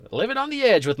living on the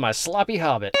edge with my sloppy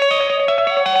hobbit.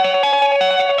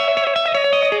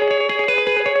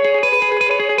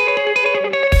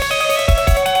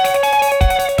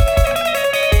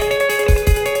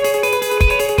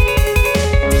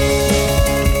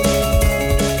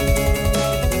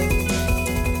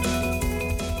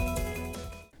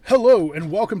 Hello and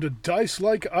welcome to Dice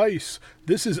Like Ice.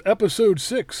 This is episode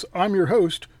 6. I'm your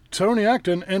host, Tony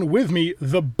Acton, and with me,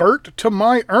 the Bert to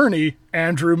my Ernie,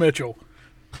 Andrew Mitchell.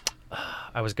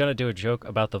 I was going to do a joke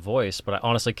about the voice, but I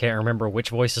honestly can't remember which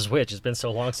voice is which. It's been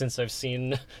so long since I've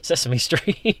seen Sesame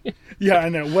Street. Yeah, I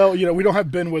know. Well, we don't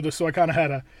have Ben with us, so I kind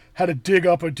of had to dig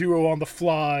up a duo on the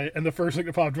fly, and the first thing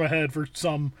that popped in my head for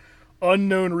some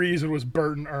unknown reason was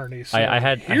Bert and Ernie. So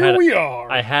we are.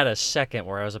 I had a second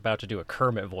where I was about to do a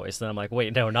Kermit voice, then I'm like,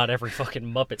 wait, no, not every fucking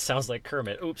Muppet sounds like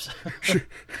Kermit. Oops. Should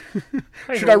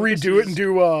I redo it and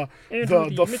do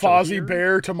the Fozzie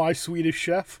Bear to My Swedish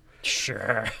Chef?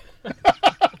 Sure.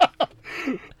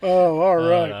 Oh, all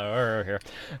right. No, we're here.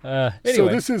 Anyway. So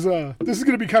this is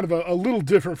going to be kind of a little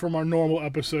different from our normal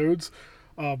episodes.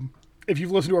 If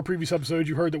you've listened to our previous episodes,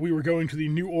 you heard that we were going to the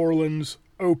New Orleans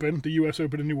Open, the U.S.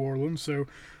 Open in New Orleans. So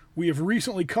we have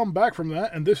recently come back from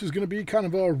that, and this is going to be kind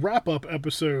of a wrap-up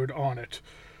episode on it.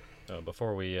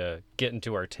 Before we get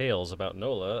into our tales about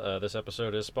NOLA, this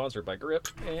episode is sponsored by Grip,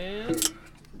 and...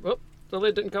 Oh, the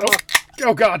lid didn't come off.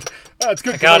 Oh, God. That's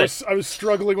good. I was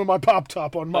struggling with my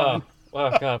pop-top on mine.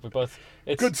 Oh, God, we both...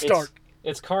 Good start.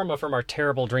 It's karma from our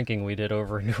terrible drinking we did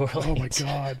over in New Orleans. Oh, my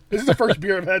God. This is the first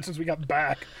beer I've had since we got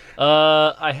back.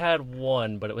 I had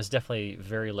one, but it was definitely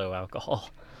very low alcohol.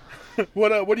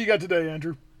 What do you got today,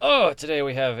 Andrew? Oh, today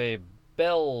we have a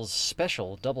Bell's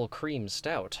Special Double Cream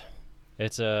Stout.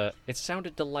 It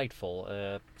sounded delightful.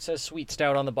 It says sweet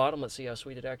stout on the bottom. Let's see how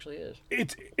sweet it actually is.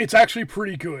 It's actually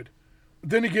pretty good.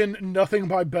 Then again, nothing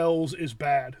by Bell's is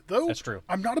bad. Though, that's true.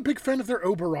 I'm not a big fan of their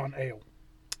Oberon ale.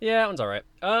 Yeah, that one's all right.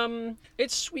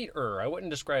 It's sweeter. I wouldn't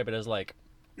describe it as like...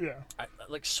 Yeah.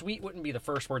 Sweet wouldn't be the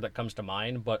first word that comes to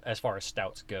mind, but as far as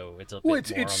stouts go, it's a bit more on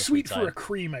the it's sweet side. For a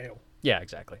cream ale. Yeah,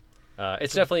 exactly.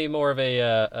 It's definitely more of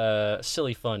a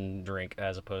silly fun drink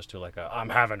as opposed to like I'm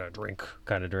having a drink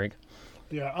kind of drink.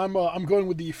 Yeah, I'm going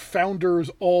with the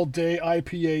Founders All Day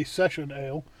IPA Session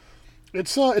Ale.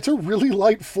 It's a really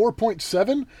light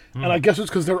 4.7, and I guess it's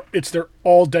because it's their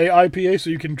all day IPA, so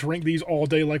you can drink these all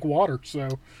day like water.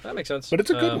 So that makes sense. But it's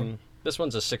a good one. This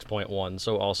one's a 6.1,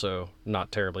 so also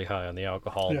not terribly high on the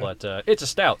alcohol, but it's a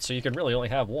stout, so you can really only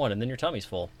have one, and then your tummy's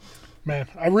full. Man,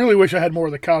 I really wish I had more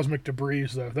of the Cosmic Debris,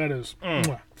 though. That is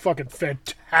fucking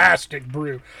fantastic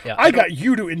brew. Yeah, I got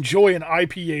you to enjoy an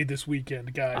IPA this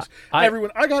weekend, guys.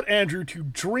 I got Andrew to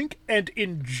drink and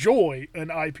enjoy an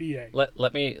IPA.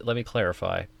 Let me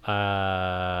clarify.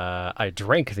 I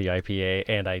drank the IPA,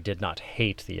 and I did not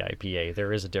hate the IPA.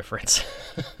 There is a difference.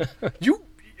 You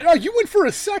went for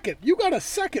a second. You got a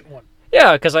second one.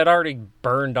 Yeah, because I'd already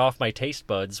burned off my taste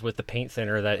buds with the paint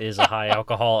thinner that is a high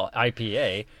alcohol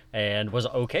IPA and was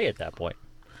okay at that point.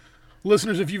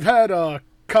 Listeners, if you've had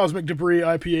Cosmic Debris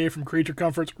IPA from Creature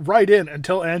Comforts, write in and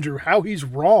tell Andrew how he's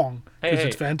wrong, because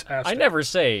it's fantastic. I never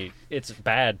say it's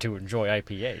bad to enjoy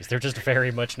IPAs. They're just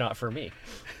very much not for me.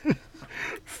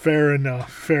 Fair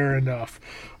enough.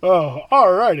 Oh,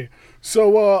 alrighty.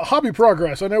 So, hobby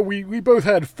progress. I know we both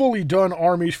had fully done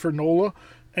armies for NOLA,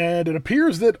 and it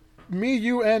appears that me,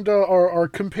 you, and our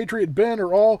compatriot Ben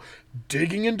are all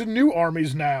digging into new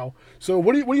armies now. So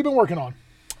what have you been working on?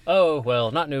 Oh, well,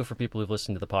 not new for people who've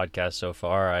listened to the podcast so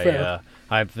far.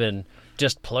 I've been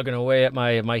just plugging away at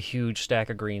my huge stack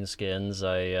of green skins.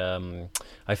 I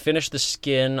finished the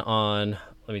skin on...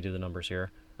 Let me do the numbers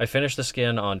here. I finished the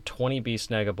skin on 20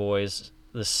 Beast Naga boys,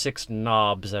 the 6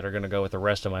 knobs that are going to go with the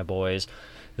rest of my boys,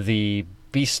 the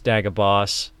Beast Naga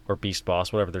boss, or Beast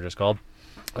boss, whatever they're just called,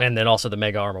 and then also the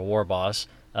Mega Armor War boss.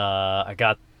 I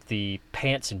got the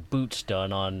pants and boots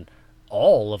done on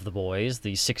all of the boys,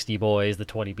 the 60 boys, the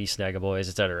 20 Beast Naga boys,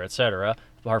 etc.,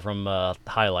 apart from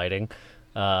highlighting.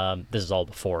 This is all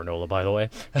before NOLA, by the way.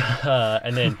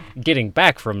 And then getting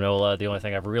back from NOLA, the only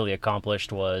thing I've really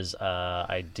accomplished was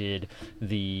I did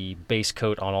the base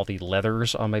coat on all the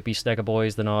leathers on my Beast Naga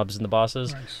boys, the knobs, and the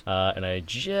bosses. Nice. And I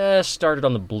just started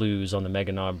on the blues on the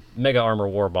Mega Armor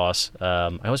War boss. I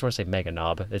always want to say Mega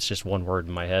Knob. It's just one word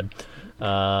in my head.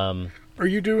 Are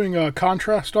you doing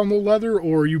contrast on the leather,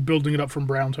 or are you building it up from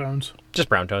brown tones? Just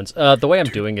brown tones. The way I'm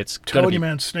doing it's telling you,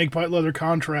 man, snakebite leather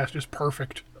contrast is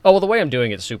perfect. Oh, well, the way I'm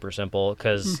doing it's super simple,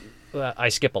 because I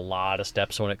skip a lot of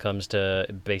steps when it comes to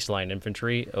baseline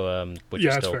infantry, which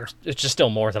is still, fair. It's just still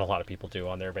more than a lot of people do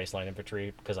on their baseline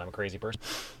infantry, because I'm a crazy person.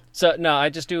 So no, I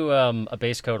just do a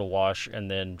base coat, a wash, and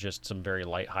then just some very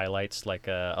light highlights. Like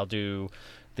I'll do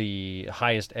the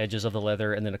highest edges of the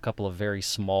leather, and then a couple of very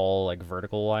small like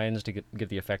vertical lines to give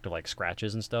the effect of like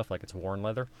scratches and stuff, like it's worn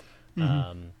leather.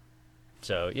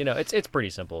 So it's pretty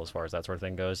simple as far as that sort of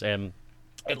thing goes. And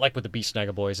like with the Beast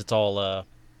Snagga boys, it's all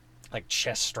like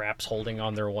chest straps holding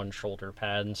on their one shoulder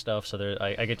pad and stuff. So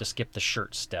I get to skip the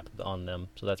shirt step on them,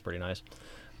 so that's pretty nice.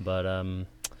 But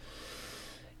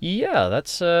yeah,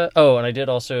 that's oh, and I did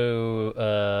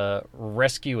also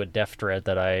rescue a Def Dread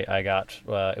that I got.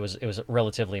 It was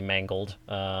relatively mangled,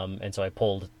 and so I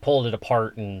pulled it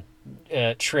apart and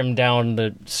trimmed down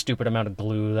the stupid amount of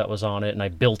glue that was on it, and I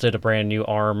built it a brand new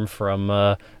arm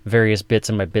from various bits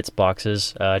in my bits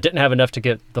boxes. Didn't have enough to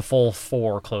get the full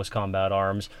 4 close combat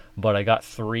arms, but I got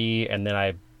 3, and then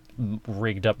I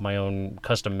rigged up my own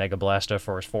custom Mega Blasta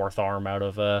for his 4th arm out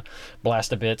of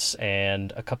Blasta bits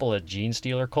and a couple of Gene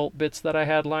Stealer Cult bits that I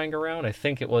had lying around. I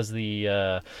think it was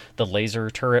the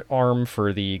laser turret arm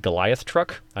for the Goliath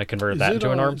truck. I converted that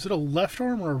into an arm. Is it a left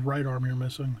arm or a right arm you're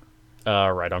missing?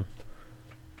 Right arm.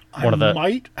 I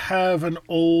might have an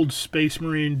old Space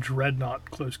Marine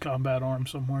Dreadnought close combat arm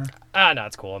somewhere. No,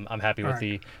 it's cool. I'm happy with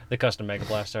the custom Mega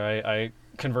Blaster I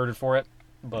converted for it.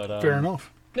 But fair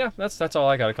enough. Yeah, that's all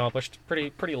I got accomplished.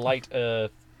 Pretty light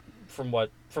from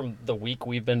the week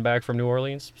we've been back from New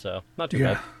Orleans, so not too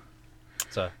bad.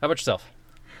 So, how about yourself?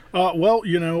 Well,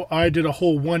 I did a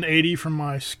whole 180 from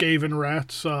my Skaven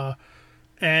Rats,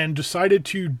 and decided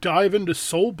to dive into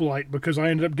Soul Blight because I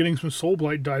ended up getting some Soul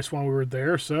Blight dice while we were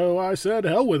there, so I said,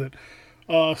 hell with it.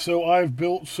 So I've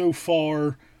built so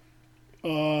far,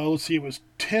 let's see, it was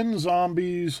 10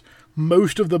 zombies,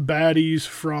 most of the baddies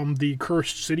from the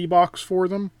Cursed City box for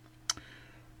them.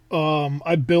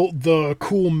 I built the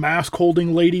cool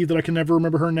mask-holding lady that I can never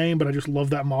remember her name, but I just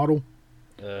love that model.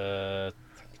 It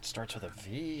starts with a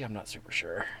V. I'm not super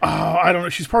sure. I don't know.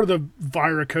 She's part of the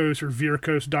Viracos or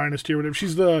Viracos dynasty or whatever.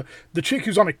 She's the chick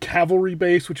who's on a cavalry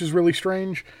base, which is really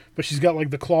strange, but she's got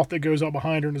like the cloth that goes out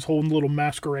behind her and is holding a little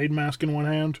masquerade mask in one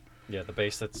hand. Yeah, the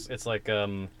base it's like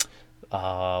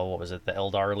what was it? The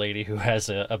Eldar lady who has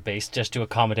a base just to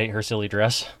accommodate her silly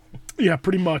dress. Yeah,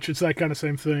 pretty much. It's that kind of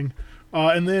same thing.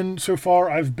 And then so far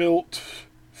I've built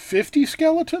 50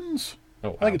 skeletons. Oh,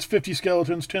 wow. I think it's 50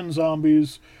 skeletons, 10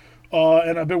 zombies.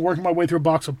 And I've been working my way through a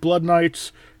box of Blood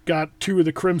Knights. Got 2 of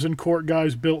the Crimson Court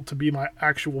guys built to be my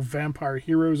actual vampire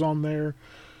heroes on there.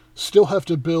 Still have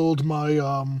to build my...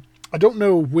 I don't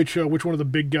know which one of the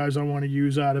big guys I want to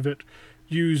use out of it.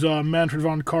 Use Manfred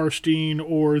von Karstein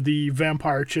or the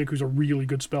vampire chick who's a really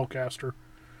good spellcaster.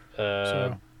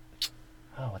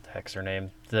 What the heck's her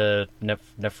name? The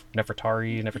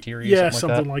Nefertari? Yeah,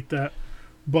 something like that.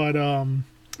 But, and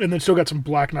then still got some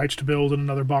Black Knights to build and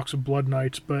another box of Blood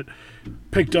Knights, but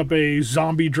picked up a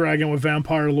zombie dragon with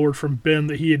Vampire Lord from Ben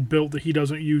that he had built that he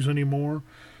doesn't use anymore.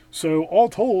 So, all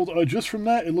told, just from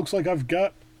that, it looks like I've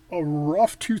got a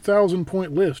rough 2,000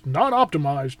 point list. Not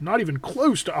optimized, not even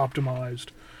close to optimized,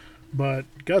 but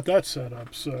got that set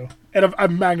up. So, and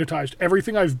I've magnetized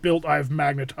everything I've built. I've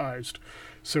magnetized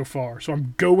so far. So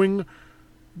I'm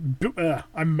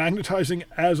magnetizing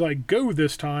as I go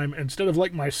this time instead of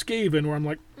like my Skaven where I'm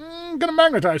like, I'm gonna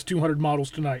magnetize 200 models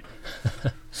tonight.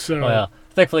 So well,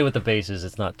 thankfully with the bases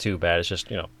it's not too bad. It's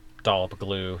just dollop of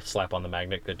glue, slap on the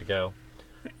magnet, good to go.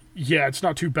 Yeah, it's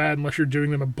not too bad unless you're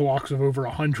doing them in blocks of over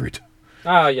 100.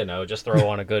 Just throw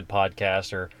on a good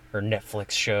podcast or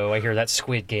Netflix show. I hear that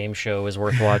Squid Game show is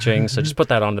worth watching, so just put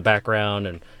that on the background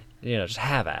and, just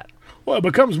have at. Well, it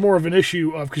becomes more of an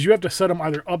issue of, because you have to set them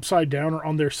either upside down or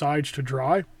on their sides to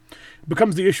dry. It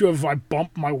becomes the issue of if I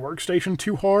bump my workstation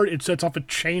too hard, it sets off a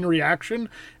chain reaction,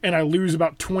 and I lose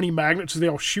about 20 magnets as they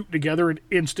all shoot together and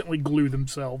instantly glue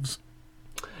themselves.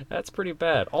 That's pretty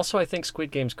bad. Also, I think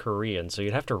Squid Game's Korean, so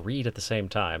you'd have to read at the same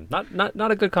time.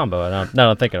 Not a good combo,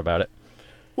 now I'm thinking about it.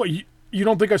 What, you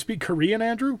don't think I speak Korean,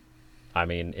 Andrew? I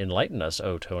mean, enlighten us,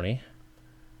 Tony.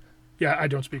 Yeah, I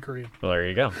don't speak Korean. Well, there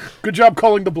you go. Good job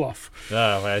calling the bluff.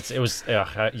 It was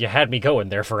you had me going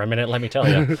there for a minute, let me tell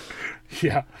you.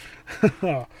 Yeah.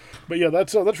 But yeah,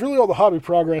 that's really all the hobby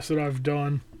progress that I've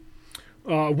done.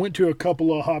 Went to a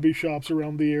couple of hobby shops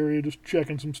around the area, just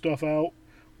checking some stuff out.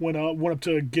 Went up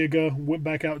to Giga, went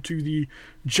back out to the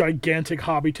gigantic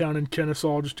hobby town in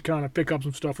Kennesaw just to kind of pick up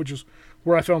some stuff, which is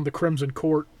where I found the Crimson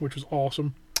Court, which was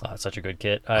awesome. Oh, it's such a good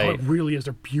kit. It really is.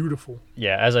 They're beautiful.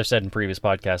 Yeah, as I've said in previous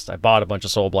podcasts, I bought a bunch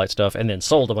of Soul Blight stuff and then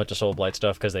sold a bunch of Soul Blight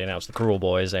stuff because they announced the Cruel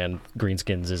Boys and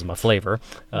Greenskins is my flavor.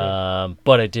 Right.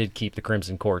 But I did keep the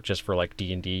Crimson Court just for like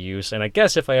D&D use. And I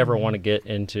guess if I ever want to get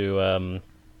into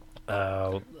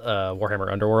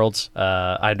Warhammer Underworlds.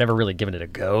 I'd never really given it a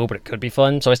go, but it could be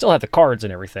fun. So I still have the cards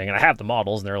and everything, and I have the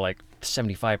models, and they're like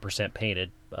 75%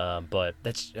 painted. But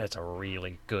that's a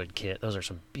really good kit. Those are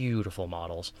some beautiful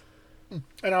models.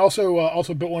 And I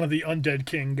also built one of the Undead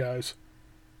King guys.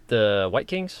 The White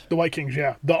Kings? The White Kings,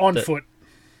 yeah. The on foot.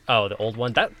 Oh, the old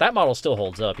one. That model still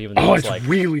holds up, even though it's like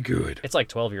really good. It's like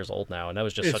 12 years old now, and that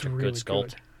was just such a really good sculpt.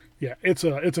 Good. Yeah, it's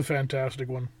a fantastic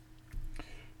one.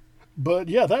 But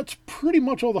yeah, that's pretty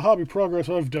much all the hobby progress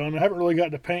I've done. I haven't really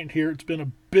gotten to paint here. It's been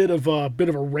a bit of a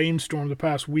rainstorm the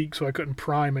past week, so I couldn't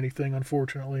prime anything,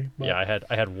 unfortunately. But... Yeah,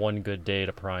 I had one good day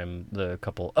to prime the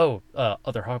couple.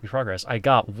 Other hobby progress. I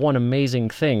got one amazing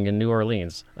thing in New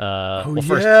Orleans.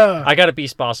 First, I got a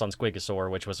Beast Boss on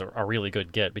Squigosaur, which was a really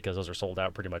good get because those are sold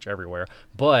out pretty much everywhere.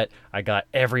 But I got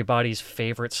everybody's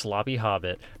favorite sloppy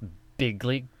hobbit,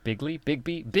 Bigby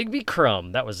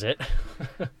Crumb. That was it.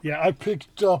 Yeah, I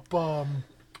picked up,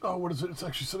 what is it? It's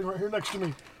actually sitting right here next to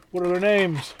me. What are their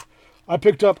names? I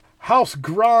picked up House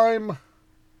Grime.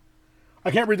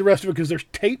 I can't read the rest of it because there's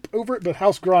tape over it, but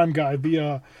House Grime guy,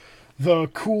 the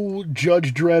cool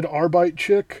Judge Dredd Arbite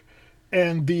chick,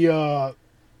 and the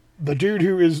dude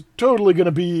who is totally going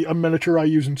to be a miniature I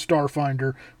use in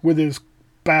Starfinder with his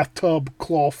bathtub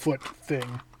clawfoot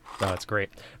thing. Oh, that's great.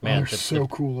 Man, they're so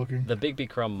cool looking. The Bigby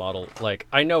Crumb model, like,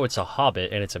 I know it's a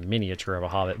hobbit and it's a miniature of a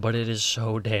hobbit, but it is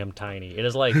so damn tiny. It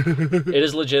is like, it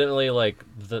is legitimately like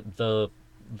the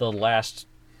last,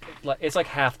 it's like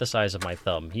half the size of my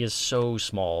thumb. He is so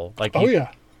small. Like,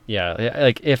 yeah,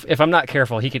 like if I'm not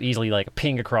careful, he could easily like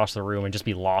ping across the room and just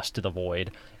be lost to the void.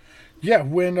 Yeah,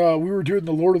 when we were doing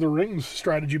the Lord of the Rings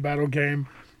strategy battle game,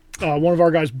 one of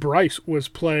our guys, Bryce, was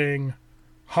playing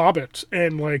hobbits,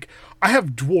 and like I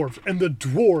have dwarves, and the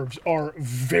dwarves are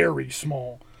very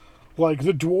small. Like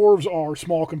the dwarves are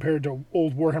small compared to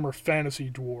old Warhammer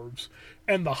Fantasy dwarves,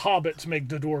 and the hobbits make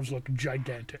the dwarves look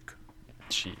gigantic.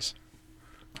 Jeez.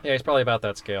 Yeah, he's probably about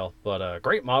that scale, but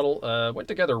great model. Went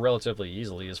together relatively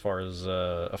easily as far as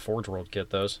a Forge World kit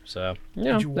goes. So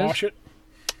yeah, did you wash it?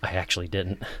 I actually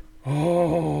didn't.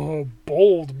 Oh,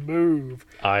 bold move!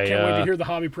 Can't wait to hear the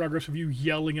hobby progress of you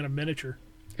yelling in a miniature.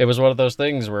 It was one of those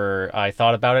things where I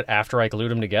thought about it after I glued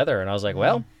them together, and I was like,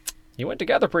 well, he went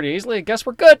together pretty easily. I guess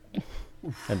we're good.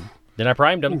 And then I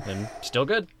primed him, and still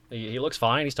good. He looks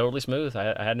fine. He's totally smooth.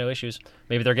 I had no issues.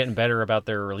 Maybe they're getting better about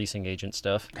their releasing agent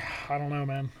stuff. I don't know,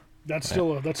 man. That's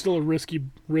still a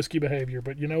risky behavior,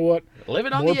 but you know what?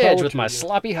 Living on the edge with my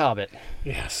sloppy hobbit.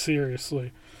 Yeah,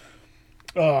 seriously.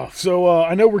 So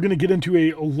I know we're going to get into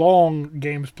a long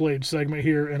games played segment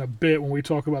here in a bit when we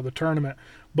talk about the tournament.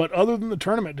 But other than the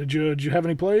tournament, did you have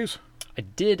any plays? I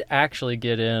did actually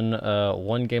get in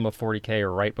one game of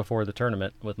 40K right before the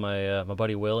tournament with my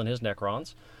buddy Will and his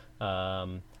Necrons.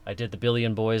 I did the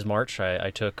Billion Boys March.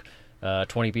 I took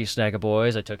 20 Beast Snagga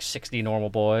Boys. I took 60 normal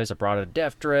boys. I brought a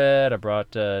Death Dread. I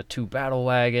brought 2 Battle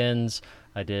Wagons.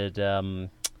 I did the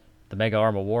Mega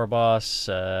Arma War Boss.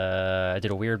 I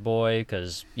did a Weird Boy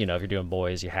because, if you're doing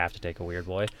boys, you have to take a Weird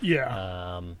Boy.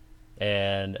 Yeah.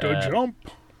 And good jump.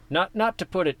 Not to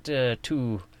put it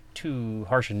too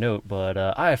harsh a note, but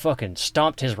I fucking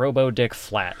stomped his Robo Dick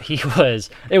flat.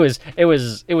 It was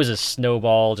a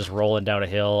snowball just rolling down a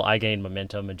hill. I gained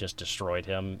momentum and just destroyed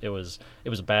him. It was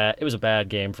a bad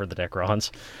game for the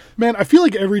Necrons. Man, I feel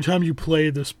like every time you play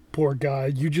this poor guy,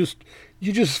 you just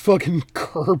fucking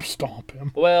curb stomp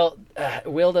him. Well,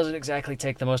 Will doesn't exactly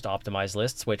take the most optimized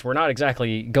lists, which we're not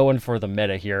exactly going for the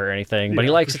meta here or anything, but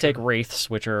he likes to take Wraiths,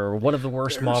 which are one of the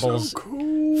worst models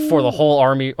for the whole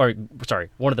army,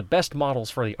 one of the best models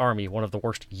for the army, one of the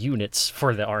worst units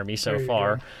for the army so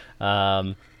far.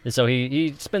 And so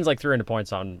he spends like 300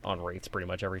 points on Wraiths pretty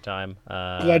much every time.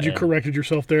 Glad you corrected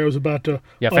yourself there. I was about to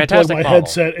unplug my model.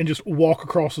 headset and just walk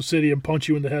across the city and punch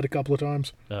you in the head a couple of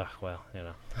times. Well,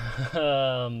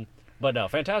 but no,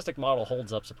 fantastic model,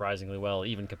 holds up surprisingly well,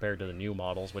 even compared to the new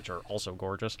models, which are also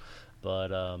gorgeous.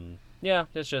 But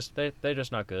it's just they're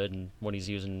just not good. And when he's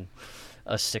using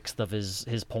a sixth of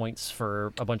his points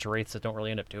for a bunch of Wraiths that don't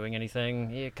really end up doing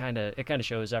anything, it kind of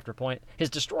shows after a point. His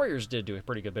Destroyers did do a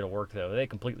pretty good bit of work, though. They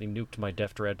completely nuked my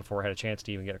Death Dread before I had a chance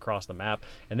to even get across the map.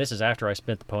 And this is after I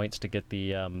spent the points to get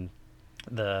the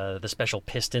special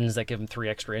pistons that give him 3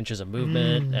 extra inches of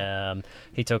movement.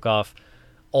 He took off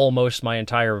almost one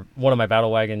of my Battle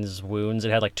Wagon's wounds.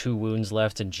 It had like 2 wounds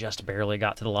left and just barely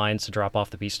got to the lines to drop off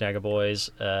the Beast Snagga Boys.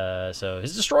 So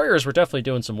his Destroyers were definitely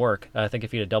doing some work. I think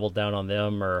if he'd have doubled down on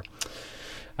them, or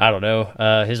I don't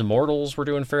know, his Immortals were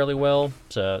doing fairly well.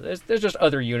 So there's just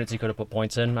other units he could have put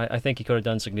points in. I think he could have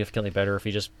done significantly better if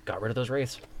he just got rid of those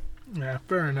Wraiths. Yeah,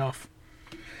 fair enough.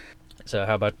 So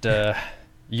how about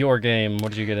Your game, what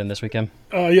did you get in this weekend?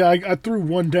 Yeah, I threw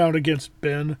one down against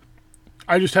Ben.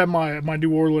 I just have my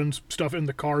New Orleans stuff in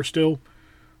the car still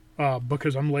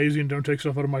because I'm lazy and don't take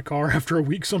stuff out of my car after a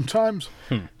week sometimes.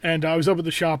 And I was up at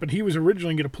the shop, and he was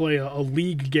originally going to play a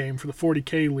league game for the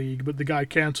 40K league, but the guy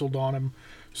canceled on him.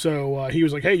 So he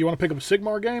was like, hey, you want to pick up a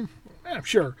Sigmar game? Yeah,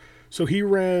 sure. So he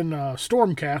ran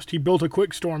Stormcast. He built a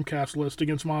quick Stormcast list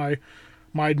against my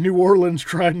New Orleans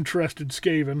tried and trusted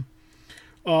Skaven.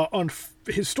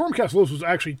 His Stormcast list was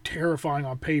actually terrifying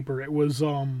on paper. It was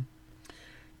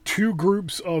two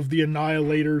groups of the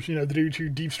Annihilators, the dudes who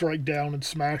deep strike down and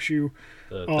smash you.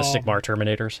 The Sigmar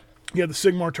Terminators? Yeah, the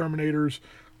Sigmar Terminators.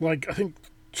 Like, I think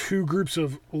two groups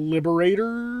of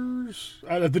Liberators.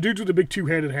 The dudes with the big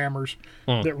two-handed hammers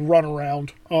that run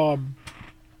around.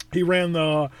 He ran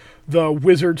the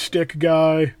Wizard Stick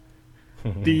guy,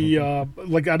 the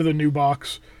like out of the new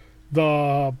box,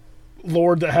 the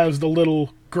Lord that has the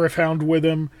little Gryph-hound with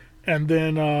him, and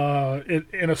then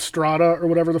Innistrada or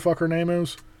whatever the fuck her name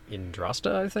is.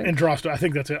 Indrasta, I think. Indrasta, I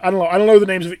think that's it. I don't know. I don't know the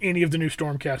names of any of the new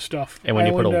Stormcast stuff. And when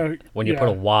you put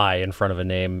a Y in front of a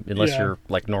name, unless you're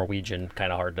like Norwegian,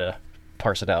 kind of hard to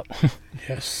parse it out.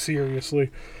 Yes,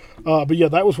 seriously. But yeah,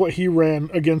 that was what he ran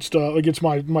against my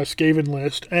Skaven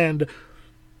list. And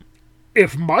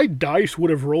if my dice would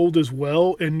have rolled as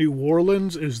well in New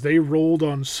Orleans as they rolled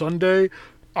on Sunday,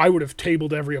 I would have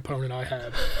tabled every opponent I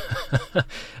had.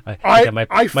 I think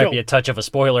that might be a touch of a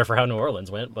spoiler for how New Orleans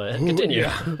went, but continue.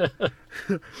 Yeah.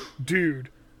 Dude,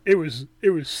 it was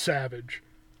savage.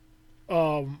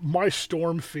 My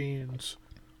Storm Fiends,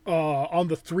 on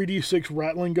the 3d6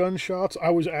 rattling gun shots, I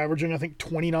was averaging, I think,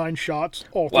 29 shots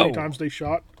all three times they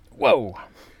shot. Whoa.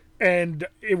 And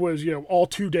it was, all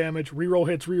 2 damage, reroll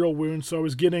hits, reroll wounds. So I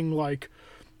was getting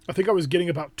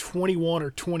about 21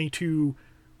 or 22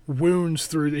 wounds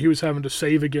through that he was having to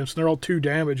save against. And they're all 2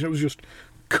 damage. And it was just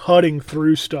cutting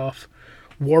through stuff.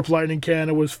 Warp Lightning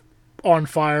Cannon was on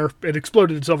fire. It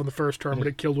exploded itself in the first turn, but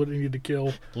it killed what it needed to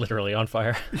kill. Literally on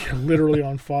fire. Yeah, literally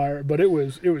on fire. But it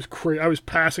was crazy. I was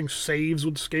passing saves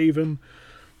with Skaven.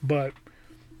 But,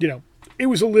 it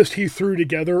was a list he threw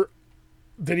together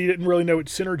that he didn't really know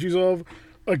its synergies of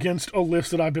against a list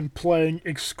that I've been playing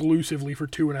exclusively for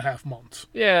 2.5 months.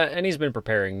 Yeah, and he's been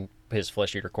preparing his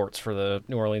Flesh Eater Courts for the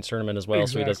New Orleans tournament as well,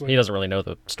 Exactly. So he doesn't really know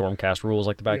the Stormcast rules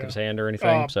like the back of his hand or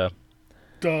anything. So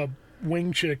the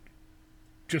wing chick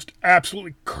just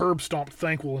absolutely curb stomped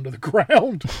Thanquol into the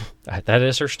ground. That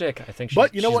is her shtick. I think she's,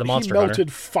 but you know she's what? the monster He melted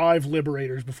hunter. 5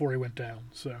 Liberators before he went down.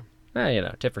 So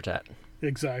tit for tat.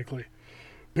 Exactly.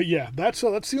 But yeah, that's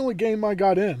the only game I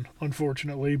got in,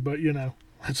 unfortunately. But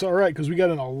it's all right because we got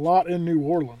in a lot in New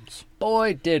Orleans.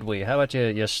 Boy, did we! How about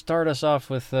you start us off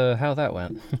with how that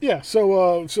went? Yeah.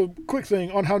 So quick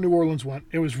thing on how New Orleans went.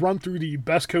 It was run through the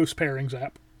Best Coast Pairings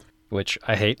app, which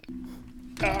I hate.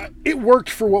 It worked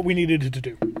for what we needed it to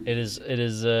do. It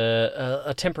is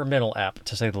a temperamental app,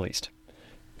 to say the least.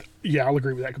 Yeah, I'll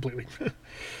agree with that completely.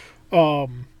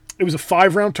 It was a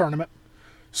 5-round tournament.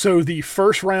 So the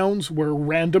first rounds were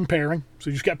random pairing. So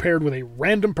you just got paired with a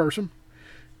random person.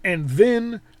 And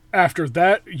then after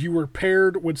that, you were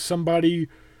paired with somebody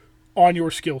on your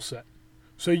skill set.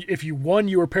 So if you won,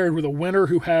 you were paired with a winner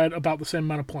who had about the same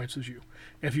amount of points as you.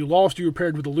 If you lost, you were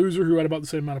paired with a loser who had about the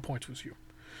same amount of points as you.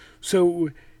 So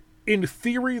in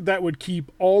theory, that would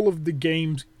keep all of the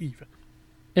games even.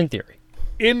 In theory.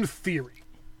 In theory.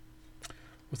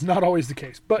 It's not always the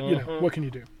case. But, what can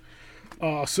you do?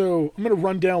 So I'm going to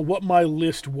run down what my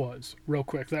list was real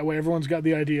quick. That way everyone's got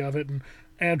the idea of it. And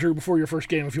Andrew, before your first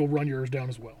game, if you'll run yours down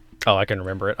as well. Oh, I can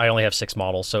remember it. I only have 6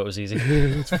 models, so it was easy.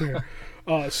 That's fair.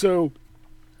 So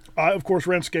I, of course,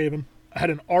 ran Skaven. I had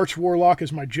an Arch Warlock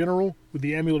as my general with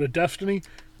the Amulet of Destiny.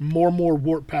 More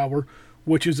Warp Power,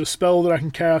 which is a spell that I can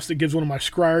cast that gives one of my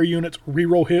Scryer units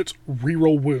reroll hits,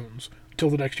 reroll wounds until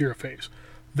the next hero phase.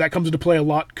 That comes into play a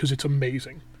lot because it's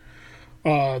amazing.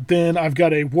 Then I've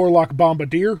got a Warlock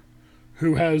Bombardier,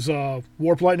 who has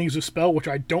Warp Lightning as a spell, which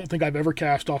I don't think I've ever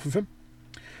cast off of him.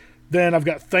 Then I've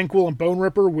got Thanquol and Bone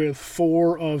Ripper with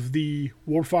 4 of the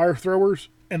Warp Fire Throwers,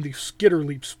 and the Skitter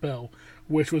Leap spell,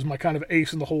 which was my kind of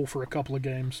ace in the hole for a couple of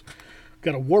games.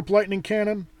 Got a Warp Lightning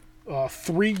Cannon,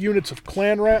 3 units of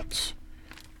Clan Rats,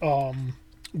 1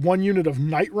 unit of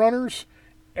Night Runners,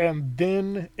 and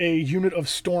then a unit of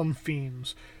Storm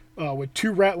Fiends, with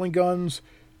 2 Rattling Guns,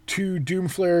 2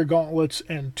 Doomflare Gauntlets,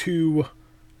 and 2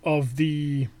 of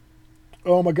the...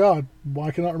 Oh my god,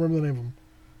 why can I not remember the name of them?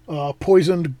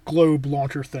 Poisoned globe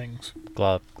launcher things.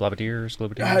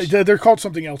 Globadiers? They're called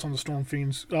something else on the Storm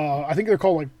Fiends. I think they're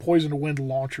called like poisoned wind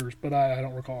launchers, but I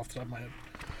don't recall off the top of my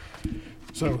head.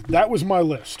 So that was my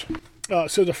list.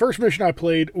 So the first mission I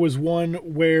played was one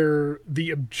where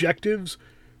the objectives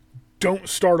don't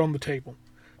start on the table.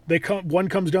 One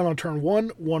comes down on turn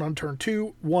 1, one on turn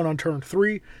 2, one on turn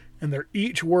 3, and they're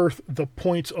each worth the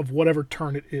points of whatever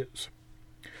turn it is.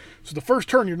 So the first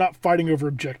turn, you're not fighting over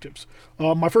objectives.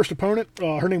 My first opponent,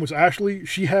 her name was Ashley.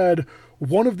 She had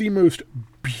one of the most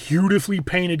beautifully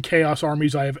painted Chaos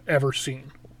armies I have ever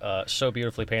seen. So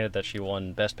beautifully painted that she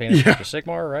won Best Painted for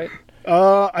Sigmar, right?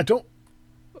 I don't...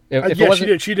 If she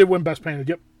did. She did win Best Painted,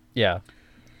 yep. Yeah.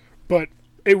 But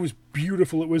it was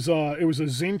beautiful. It was a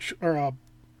Zinch, or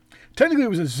technically it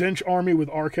was a Zinch army with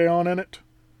Archaon in it.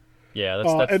 Yeah,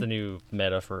 that's the new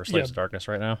meta for Slaves of Darkness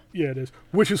right now. Yeah, it is.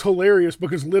 Which is hilarious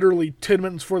because literally 10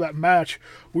 minutes before that match,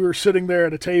 we were sitting there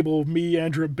at a table, me,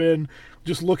 Andrew, and Ben,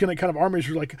 just looking at kind of armies.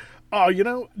 We're like, oh,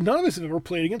 none of us have ever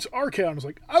played against Archaon. I was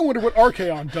like, I wonder what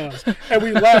Archaon does. And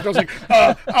we laughed. I was like,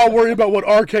 I'll worry about what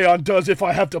Archaon does if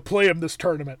I have to play him this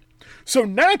tournament. So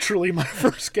naturally, my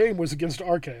first game was against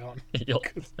Archaon.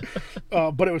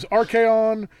 But it was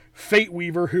Archaon, Fate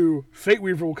Weaver, who Fate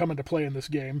Weaver will come into play in this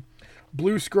game,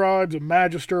 Blue Scribes, a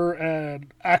Magister,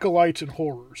 and Acolytes and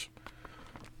Horrors.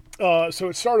 So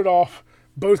it started off,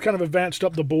 both kind of advanced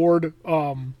up the board.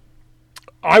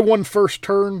 I won first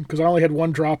turn because I only had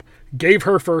one drop. Gave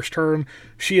her first turn.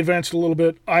 She advanced a little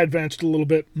bit. I advanced a little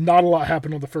bit. Not a lot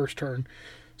happened on the first turn.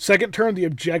 Second turn, the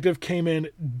objective came in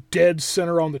dead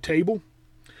center on the table.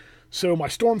 So my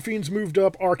Storm Fiends moved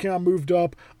up. Archaon moved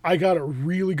up. I got a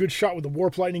really good shot with the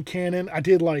Warp Lightning Cannon. I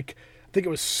did I think it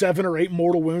was 7 or 8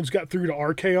 mortal wounds got through to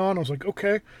Archaon. I was like,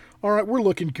 okay, all right, we're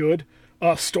looking good.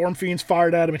 Storm Fiends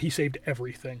fired at him and he saved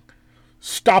everything.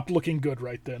 Stopped looking good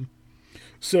right then.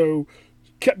 So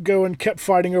kept going, kept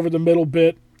fighting over the middle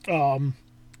bit.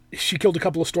 She killed a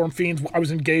couple of Storm Fiends. I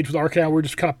was engaged with Archaon. We were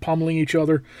just kind of pummeling each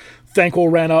other.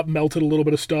 Thanquol ran up, melted a little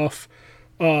bit of stuff.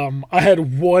 I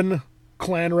had one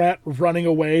Clan Rat running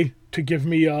away to give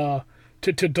me to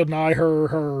deny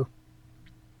her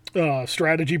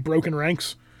strategy, Broken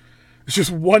Ranks. It's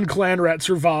just one Clan Rat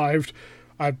survived.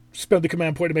 I spent the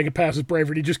command point to make it pass his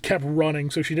bravery. He just kept running,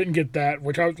 so she didn't get that,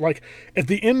 which I was like, at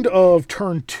the end of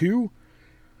turn 2,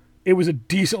 it was a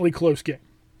decently close game.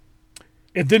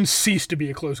 It then ceased to be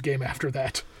a close game after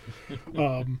that.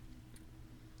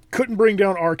 Couldn't bring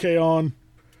down Archaon.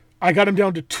 I got him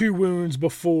down to 2 wounds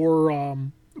before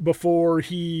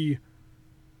he...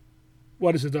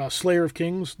 What is it? Slayer of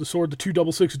Kings, the sword, the 2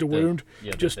 double-6 to wound.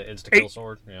 Yeah, just the insta-kill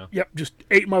sword. Yeah. Yep, just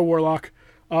ate my Warlock.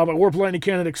 My Warp Lightning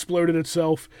Cannon exploded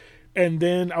itself. And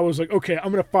then I was like, okay,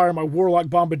 I'm going to fire my Warlock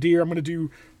Bombardier. I'm going to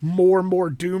do more and more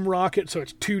Doom Rocket, so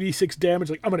it's 2d6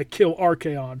 damage. I'm going to kill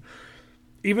Archaon.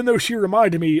 Even though she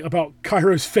reminded me about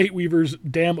Kairos Fate Weaver's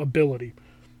damn ability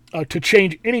to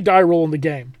change any die roll in the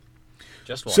game.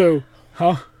 Just one. So,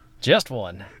 Just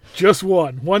one. Just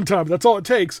one. One time. That's all it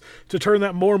takes to turn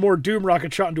that more and more Doom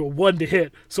Rocket shot into a 1 to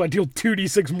hit, so I deal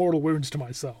 2d6 mortal wounds to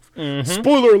myself. Mm-hmm.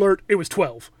 Spoiler alert, it was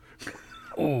 12.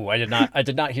 Ooh, I did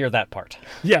not hear that part.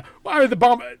 Yeah, the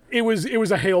bomb. It was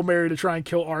a Hail Mary to try and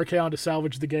kill Archaon to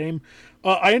salvage the game.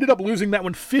 I ended up losing that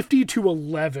one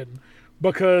 50-11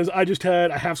 because I just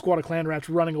had a half squad of Clan Rats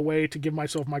running away to give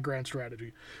myself my grand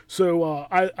strategy. So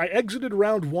I exited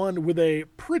round 1 with a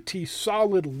pretty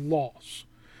solid loss.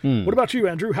 What about you,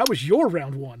 Andrew? How was your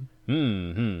round 1?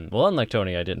 Well, unlike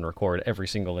Tony, I didn't record every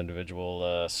single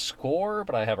individual score,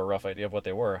 but I have a rough idea of what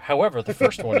they were. However, the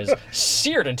first one is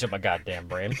seared into my goddamn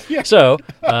brain. Yeah. So,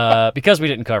 because we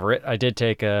didn't cover it, I did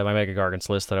take my Mega Gargants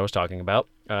list that I was talking about.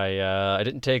 I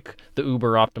didn't take the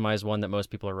uber optimized one that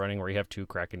most people are running, where you have 2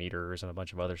 Kraken Eaters and a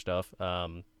bunch of other stuff.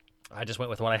 I just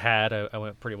went with what I had. I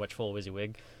went pretty much full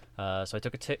WYSIWYG. So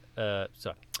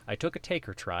I took a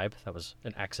Taker tribe. That was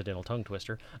an accidental tongue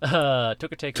twister.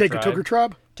 Took a Taker tribe. Taker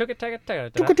tribe?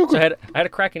 So I had a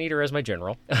Kraken Eater as my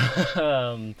general.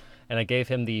 And I gave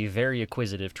him the very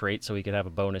acquisitive trait so he could have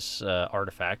a bonus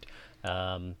artifact.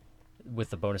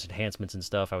 With the bonus enhancements and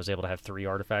stuff, I was able to have 3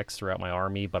 artifacts throughout my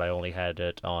army, but I only had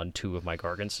it on 2 of my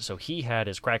Gargants. So he had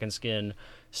his Kraken Skin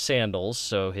sandals,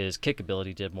 so his kick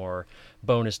ability did more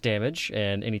bonus damage,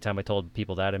 and anytime I told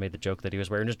people that, I made the joke that he was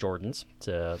wearing his Jordans,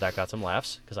 so that got some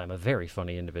laughs, because I'm a very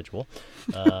funny individual.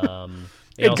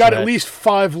 It got at least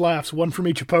 5 laughs, 1 from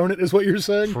each opponent, is what you're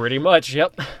saying? Pretty much,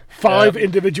 yep. 5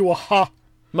 individual ha.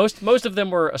 Most of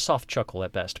them were a soft chuckle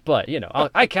at best, but,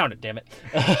 I count it, damn it.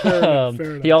 Fair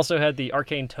enough. He also had the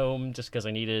Arcane Tome, just because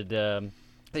I needed the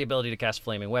ability to cast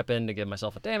Flaming Weapon to give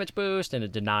myself a damage boost and to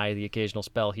deny the occasional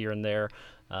spell here and there.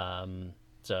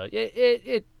 So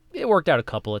it worked out a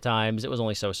couple of times. It was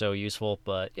only so useful,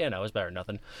 but, it was better than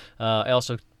nothing. I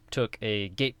also took a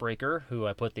Gatebreaker, who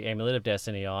I put the Amulet of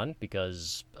Destiny on,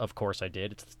 because of course I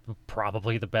did. It's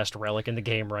probably the best relic in the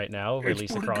game right now,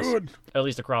 It's pretty good. at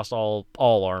least across all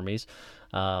armies.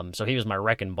 So he was my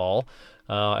Wrecking Ball.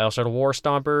 I also had a War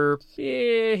Stomper.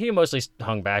 He mostly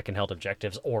hung back and held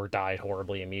objectives or died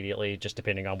horribly immediately, just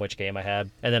depending on which game I had.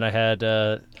 And then I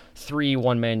had 3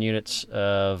 one-man units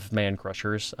of Man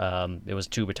Crushers. It was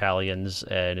 2 battalions,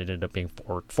 and it ended up being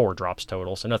four drops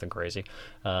total, so nothing crazy.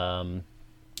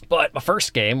 But my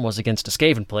first game was against a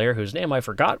Skaven player whose name I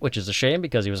forgot, which is a shame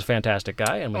because he was a fantastic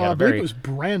guy, and we had I believe it was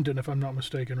Brandon, if I'm not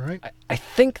mistaken, right? I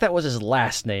think that was his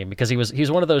last name because he was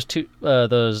one of those two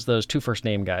first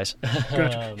name guys.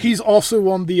 Gotcha. He's also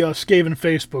on the Skaven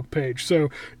Facebook page, so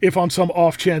if on some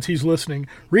off chance he's listening,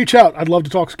 reach out. I'd love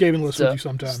to talk Skaven list with you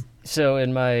sometime. So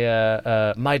in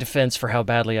my my defense for how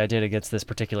badly I did against this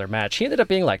particular match, he ended up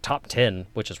being like top 10,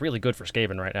 which is really good for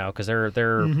Skaven right now because they're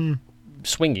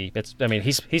swingy.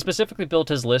 He specifically built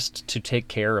his list to take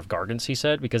care of Gargants, he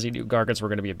said, because he knew Gargants were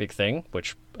going to be a big thing,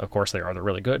 which of course they are. They're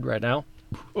really good right now.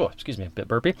 Oh, excuse me, a bit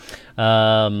burpy.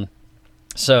 So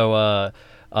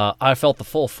I felt the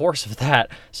full force of that.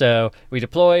 So we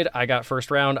deployed. I got first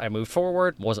round. I moved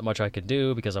forward. Wasn't much I could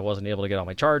do because I wasn't able to get all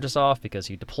my charges off because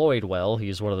he deployed well.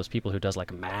 He's one of those people who does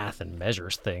like math and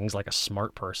measures things like a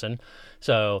smart person.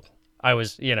 So I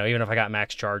was, even if I got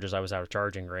max charges, I was out of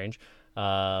charging range.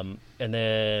 And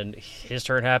then his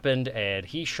turn happened, and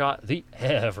he shot the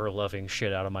ever-loving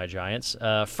shit out of my giants.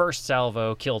 First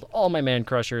salvo, killed all my Man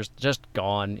Crushers, just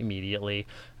gone immediately.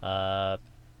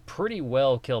 Pretty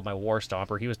well killed my War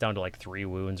Stomper. He was down to like 3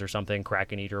 wounds or something.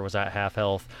 Kraken Eater was at half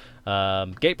health.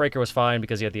 Gatebreaker was fine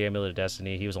because he had the Amulet of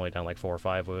Destiny. He was only down like 4 or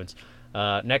 5 wounds.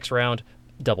 Next round,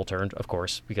 double turned, of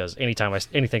course, because anytime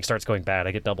anything starts going bad,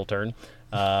 I get double turned.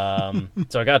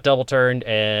 So I got double turned,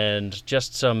 and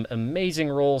just some amazing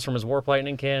rolls from his Warp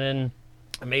Lightning Cannon,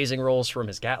 amazing rolls from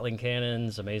his Gatling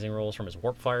Cannons, amazing rolls from his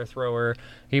Warp Fire Thrower.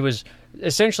 He was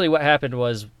essentially, what happened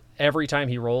was every time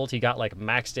he rolled, he got like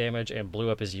max damage and blew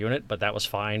up his unit, but that was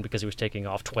fine because he was taking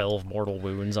off 12 mortal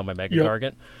wounds on my Mega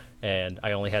Gargant, and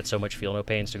I only had so much Feel No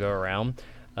Pains to go around.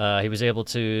 He was able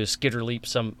to skitter leap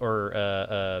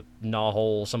gnaw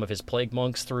hole some of his Plague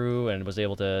Monks through, and was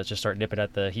able to just start nipping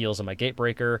at the heels of my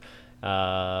Gatebreaker.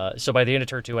 So by the end of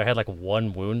turn 2, I had like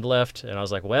 1 wound left, and I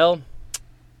was like, well,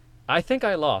 I think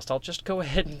I lost. I'll just go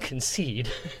ahead and concede.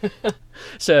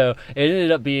 So it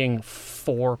ended up being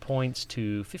 4 points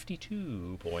to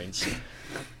 52 points.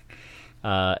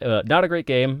 Not a great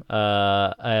game.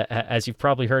 As you've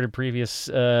probably heard in previous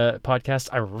podcasts,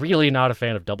 I'm really not a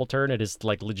fan of Double Turn. It is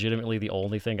like legitimately the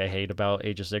only thing I hate about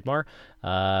Age of Sigmar,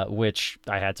 which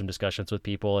I had some discussions with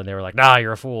people, and they were like, nah,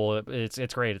 you're a fool. It's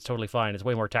great. It's totally fine. It's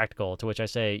way more tactical. To which I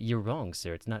say, you're wrong,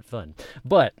 sir. It's not fun.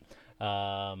 But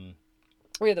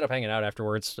we ended up hanging out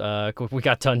afterwards. We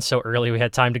got done so early. We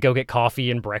had time to go get coffee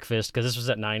and breakfast because this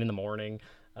was at 9 a.m.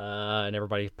 And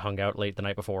everybody hung out late the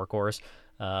night before, of course.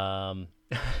 And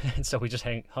so we just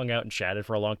hung out and chatted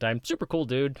for a long time. Super cool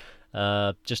dude.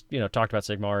 Just, talked about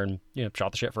Sigmar and,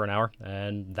 shot the shit for an hour.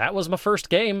 And that was my first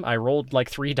game. I rolled like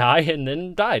 3 die and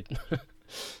then died.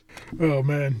 Oh,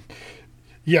 man.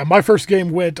 Yeah, my first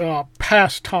game went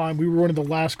past time. We were one of the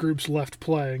last groups left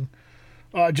playing.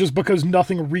 Just because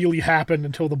nothing really happened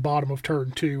until the bottom of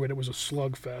turn 2, and it was a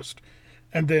slugfest.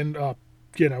 And then, I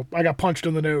got punched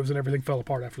in the nose and everything fell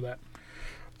apart after that.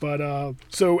 But,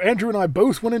 so Andrew and I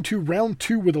both went into round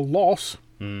 2 with a loss.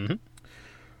 Mm-hmm.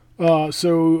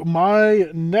 So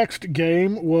my next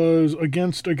game was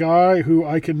against a guy who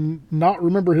I can not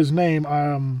remember his name.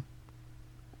 I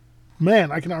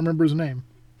cannot remember his name.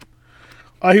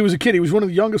 He was a kid. He was one of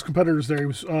the youngest competitors there. He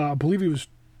was, I believe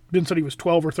Ben said he was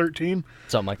 12 or 13.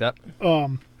 Something like that.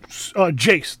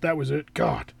 Jace, that was it.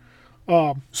 God.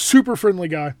 Super friendly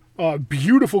guy.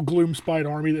 Beautiful Gloomspite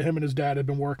army that him and his dad had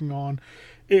been working on.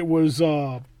 It was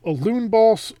a Loon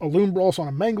Boss on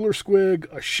a Mangler Squig,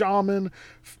 a Shaman,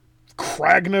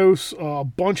 Kragnos, a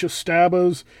bunch of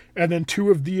Stabas, and then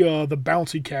 2 of the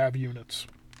Bouncy Cav units.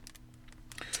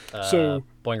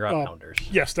 Boingrot Pounders.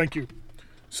 Yes, thank you.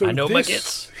 So I know my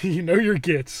gits. You know your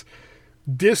gits.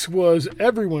 This was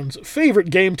everyone's favorite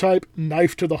game type,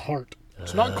 Knife to the Heart.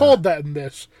 It's not called that in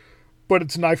this, but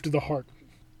it's Knife to the Heart.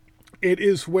 It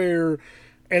is where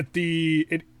at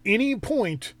any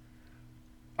point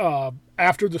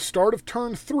after the start of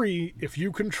turn 3, if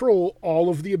you control all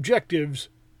of the objectives,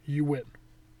 you win.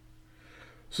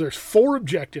 So there's 4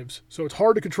 objectives, so it's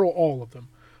hard to control all of them.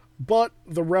 But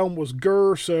the realm was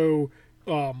Gur, so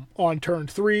on turn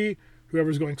 3,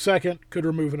 whoever's going second could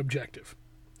remove an objective.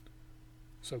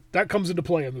 So that comes into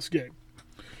play in this game.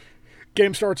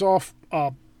 Game starts off,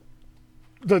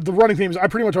 the running theme is I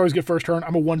pretty much always get first turn.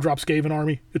 I'm a 1-drop Skaven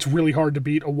army. It's really hard to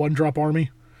beat a 1-drop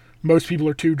army. Most people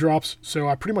are 2-drops, so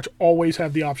I pretty much always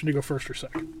have the option to go first or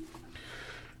second.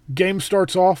 Game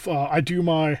starts off, I do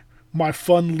my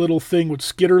fun little thing with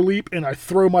Skitter Leap, and I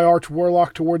throw my Arch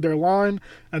Warlock toward their line,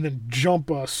 and then jump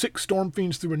 6 Storm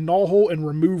Fiends through a null hole and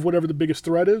remove whatever the biggest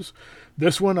threat is.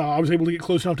 This one, I was able to get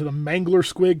close enough to the Mangler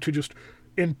Squig to just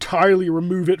entirely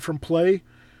remove it from play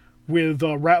with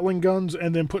Rattling Guns,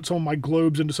 and then put some of my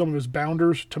Globes into some of his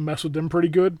Bounders to mess with them pretty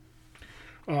good.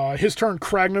 His turn,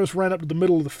 Kragnos ran up to the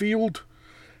middle of the field,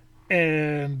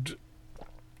 and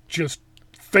just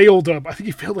failed up. I think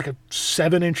he failed like a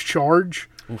 7-inch charge.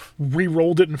 Oof.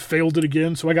 Re-rolled it and failed it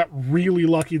again, so I got really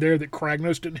lucky there that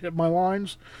Kragnos didn't hit my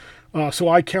lines. So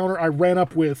I ran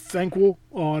up with Thanquol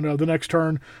on the next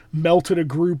turn, melted a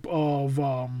group of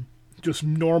just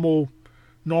normal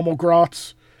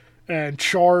grots, and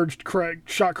shot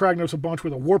Kragnos a bunch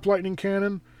with a Warp Lightning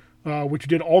Cannon, which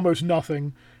did almost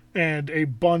nothing, and a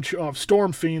bunch of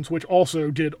Storm Fiends, which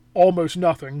also did almost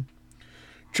nothing.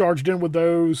 Charged in with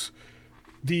those.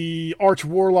 The Arch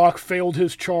Warlock failed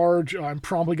his charge and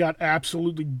promptly got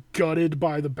absolutely gutted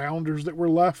by the Bounders that were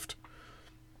left.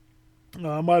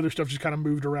 My other stuff just kind of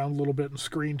moved around a little bit and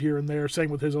screened here and there. Same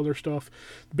with his other stuff.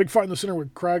 The big fight in the center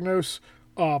with Kragnos.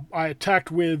 I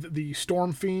attacked with the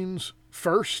Storm Fiends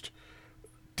first.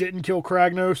 Didn't kill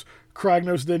Kragnos.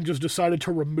 Kragnos then just decided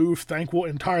to remove Thanquol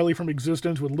entirely from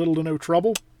existence with little to no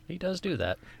trouble. He does do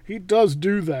that. He does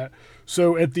do that.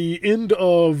 So at the end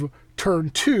of turn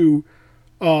 2,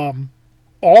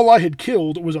 all I had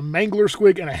killed was a Mangler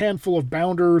Squig and a handful of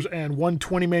Bounders and 1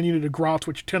 20-man unit of Grots,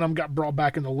 which 10 of them got brought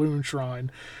back in the Loon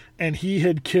Shrine. And he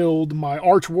had killed my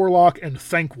Arch Warlock and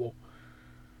Thanquol.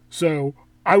 So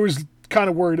I was kind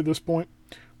of worried at this point.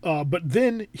 But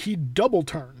then he double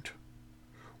turned,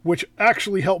 which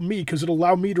actually helped me because it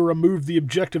allowed me to remove the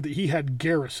objective that he had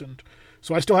garrisoned.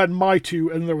 So I still had my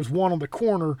 2, and there was one on the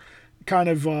corner, kind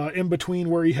of in between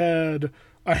where he had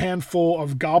a handful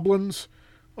of Goblins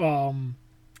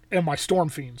and my Storm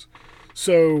Fiends.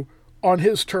 So on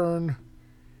his turn,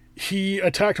 he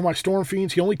attacked my Storm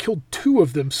Fiends. He only killed 2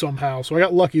 of them somehow, so I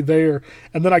got lucky there.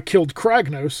 And then I killed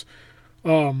Kragnos.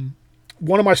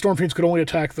 One of my Storm Fiends could only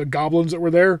attack the Goblins that were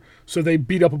there, so they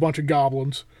beat up a bunch of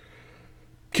Goblins.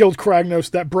 Killed Kragnos.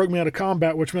 That broke me out of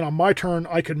combat, which meant on my turn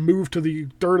I could move to the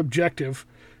 3rd objective,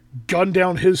 gun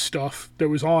down his stuff that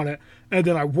was on it, and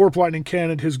then I Warp Lightning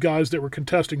Cannoned his guys that were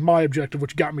contesting my objective,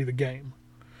 which got me the game.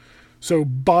 So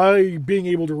by being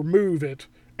able to remove it,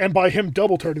 and by him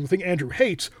double turning, the thing Andrew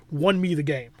hates, won me the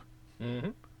game. Mm-hmm.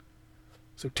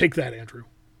 So take that, Andrew.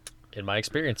 In my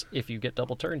experience, if you get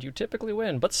double turned, you typically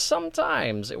win, but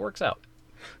sometimes it works out.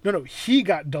 No, he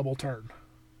got double turned.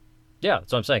 Yeah,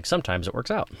 that's what I'm saying. Sometimes it works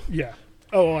out. Yeah.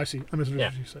 Oh, I see. I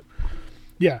misunderstood what you said.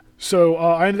 Yeah, so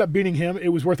I ended up beating him. It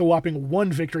was worth a whopping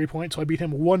 1 victory point, so I beat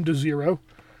him 1-0.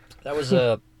 That was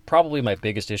probably my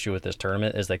biggest issue with this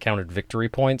tournament is they counted victory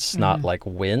points, not like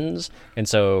wins. And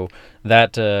so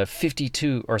that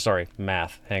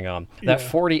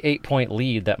 48-point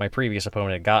lead that my previous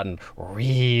opponent had gotten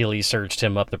really surged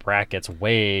him up the brackets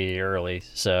way early.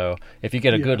 So if you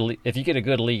get a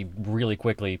good lead really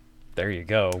quickly, there you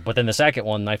go. But then the second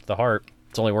one, Knife to the Heart,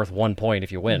 it's only worth 1 point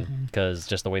if you win, because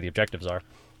just the way the objectives are.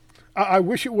 I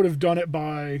wish it would have done it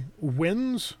by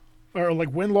wins, or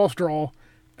like win, loss, draw,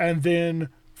 and then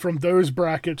from those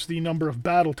brackets, the number of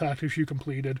battle tactics you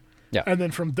completed. Yeah. And then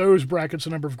from those brackets,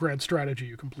 the number of grand strategy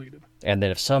you completed. And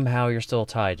then if somehow you're still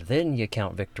tied, then you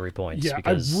count victory points. Yeah,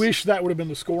 because... I wish that would have been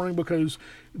the scoring, because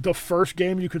the first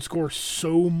game you could score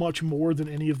so much more than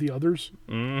any of the others.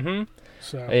 Mm-hmm.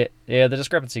 So the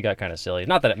discrepancy got kind of silly.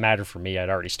 Not that it mattered for me. I'd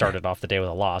already started off the day with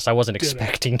a loss. I wasn't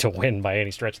expecting to win by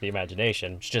any stretch of the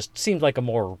imagination. It just seemed like a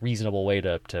more reasonable way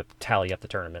to tally up the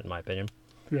tournament, in my opinion.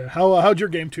 Yeah. How'd your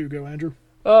game 2 go, Andrew?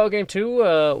 Game 2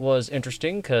 was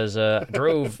interesting because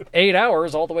drove 8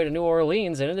 hours all the way to New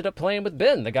Orleans and ended up playing with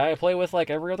Ben, the guy I play with like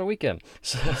every other weekend.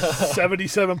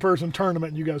 77-person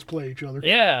tournament and you guys play each other.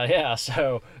 Yeah.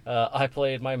 So I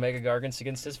played my Mega Gargants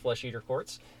against his Flesh Eater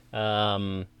Courts.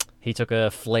 He took a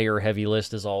Flayer heavy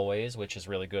list as always, which is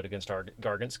really good against our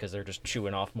Gargants because they're just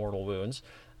chewing off mortal wounds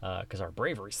because our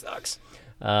bravery sucks.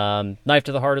 Knife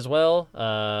to the Heart as well.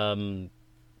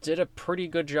 Did a pretty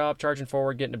good job charging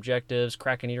forward, getting objectives.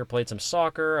 Kraken Eater played some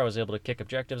soccer. I was able to kick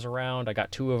objectives around. I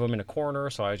got 2 of them in a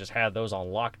corner, so I just had those on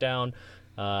lockdown.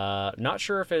 Not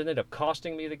sure if it ended up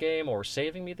costing me the game or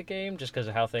saving me the game just because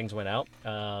of how things went out.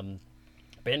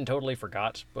 Ben totally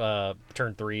forgot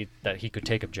turn 3 that he could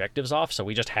take objectives off, so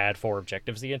we just had 4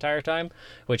 objectives the entire time,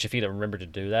 which if he'd have remembered to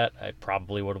do that, I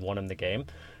probably would have won him the game.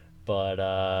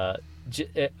 But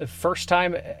first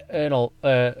time in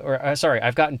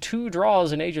I've gotten 2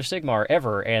 draws in Age of Sigmar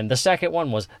ever, and the second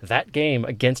one was that game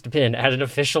against Pin at an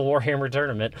official Warhammer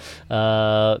tournament.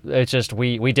 It's just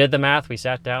we did the math. We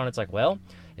sat down. It's like, well,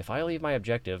 if I leave my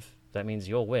objective, that means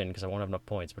you'll win because I won't have enough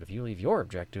points. But if you leave your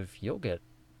objective,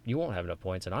 you won't have enough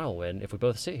points, and I'll win. If we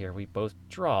both sit here, we both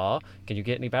draw. Can you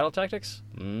get any battle tactics?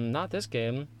 Not this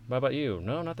game. What about you?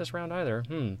 No, not this round either.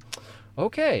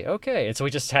 Okay. And so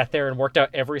we just sat there and worked out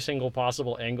every single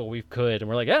possible angle we could, and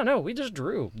we're like, yeah, no, we just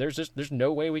drew. There's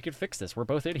no way we could fix this. We're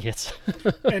both idiots.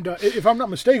 And if I'm not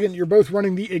mistaken, you're both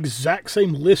running the exact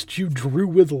same list you drew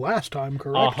with last time,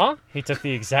 correct? He took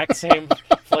the exact same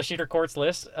Flesh Eater Courts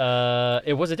list.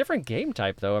 It was a different game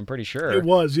type, though, I'm pretty sure. It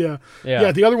was, yeah.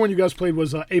 Yeah, the other one you guys played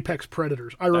was Apex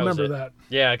Predators. I remember that.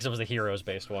 Yeah, because it was the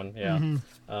Heroes-based one, yeah.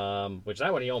 Which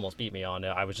that one he almost beat me on.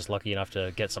 I was just lucky enough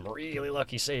to get some really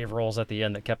lucky save rolls at the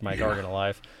end that kept my Gargan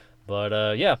alive.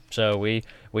 But, yeah, so we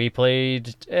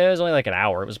played, it was only like an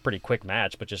hour. It was a pretty quick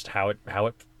match, but just how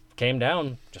it came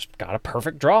down, just got a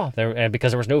perfect draw. And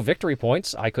because there was no victory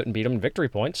points, I couldn't beat him in victory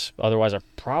points. Otherwise, I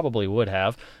probably would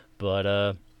have. But,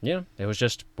 it was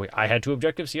just, I had 2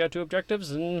 objectives, he had 2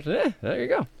 objectives, and there you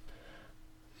go.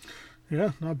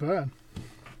 Yeah, not bad.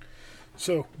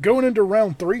 So, going into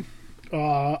round 3,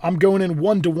 I'm going in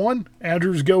 1-1.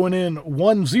 Andrew's going in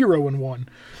 1-0-1.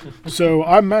 So,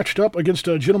 I'm matched up against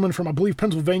a gentleman from, I believe,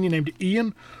 Pennsylvania named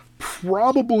Ian.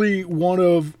 Probably one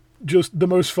of just the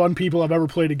most fun people I've ever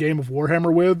played a game of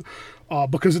Warhammer with,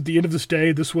 because at the end of this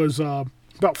day, this was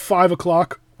about 5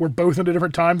 o'clock. We're both in a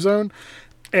different time zone,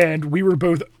 and we were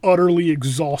both utterly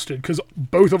exhausted because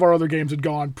both of our other games had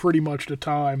gone pretty much to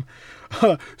time.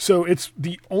 So it's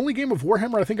the only game of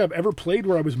Warhammer I think I've ever played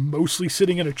where I was mostly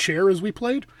sitting in a chair as we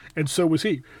played, and so was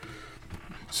he.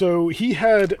 So he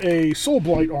had a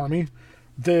Soulblight army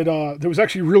that was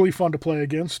actually really fun to play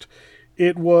against.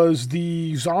 It was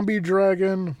the Zombie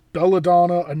Dragon,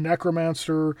 Belladonna, a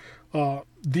Necromancer,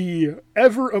 the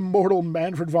ever-immortal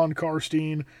Manfred von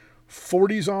Karstein,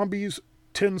 40 zombies,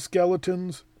 10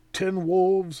 skeletons, 10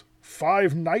 wolves,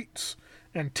 5 knights,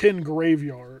 and 10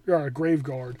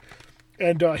 graveguard.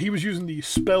 And he was using the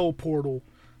spell portal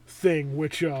thing,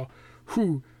 which,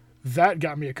 that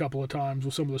got me a couple of times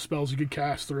with some of the spells you could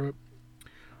cast through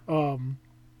it.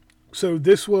 So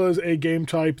this was a game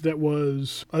type that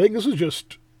was, I think this was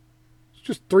just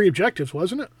 3 objectives,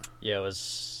 wasn't it? Yeah, it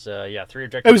was, 3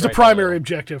 objectives. It was the primary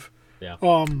objective. Yeah.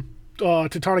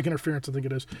 Teutonic Interference, I think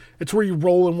it is. It's where you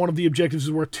roll and one of the objectives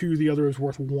is worth 2, the other is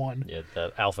worth 1. Yeah,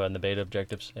 the alpha and the beta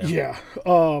objectives. Yeah.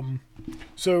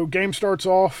 So game starts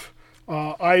off.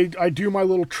 I do my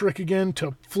little trick again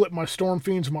to flip my Storm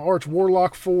Fiends and my Arch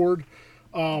Warlock forward.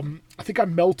 I think I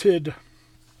melted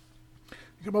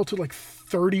like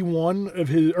 31 of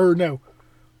his,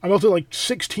 I melted like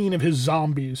 16 of his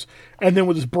zombies, and then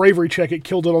with his bravery check, it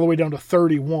killed it all the way down to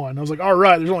 31. I was like, all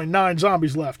right, there's only 9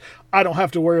 zombies left. I don't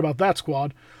have to worry about that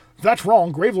squad. That's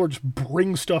wrong. Gravelord just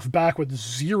brings stuff back with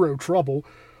 0 trouble,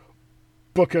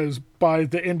 because by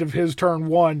the end of his turn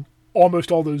 1,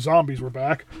 almost all those zombies were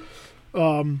back.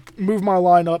 Moved my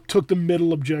line up, took the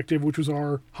middle objective, which was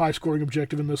our high-scoring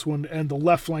objective in this one, and the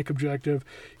left flank objective.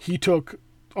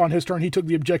 On his turn, he took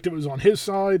the objective that was on his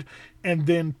side and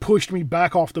then pushed me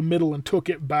back off the middle and took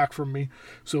it back from me.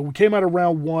 So we came out of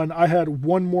round 1. I had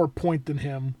 1 more point than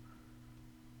him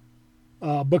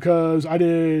because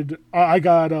I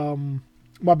got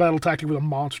my battle tactic with a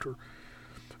monster.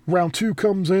 Round 2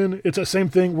 comes in. It's the same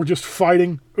thing. We're just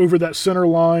fighting over that center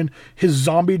line. His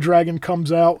zombie dragon comes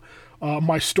out.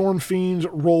 My Storm Fiends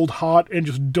rolled hot and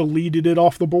just deleted it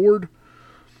off the board.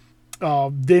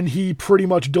 Then he pretty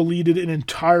much deleted an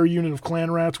entire unit of Clan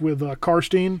Rats with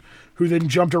Karstein, who then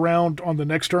jumped around on the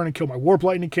next turn and killed my Warp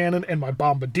Lightning Cannon and my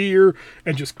Bombardier,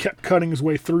 and just kept cutting his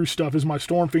way through stuff as my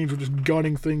Storm Fiends were just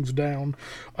gunning things down.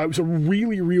 It was a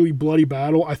really, really bloody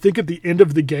battle. I think at the end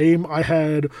of the game, I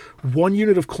had 1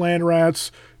 unit of Clan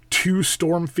Rats, 2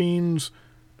 Storm Fiends,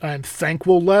 and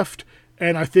Thanquol left,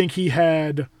 and I think he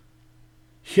had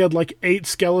like 8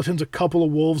 skeletons, a couple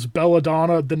of wolves,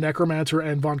 Belladonna, the Necromancer,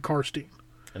 and Von Karstein.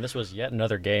 And this was yet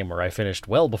another game where I finished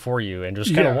well before you and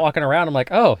just kind of walking around. I'm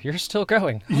like, oh, you're still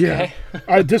going. Okay.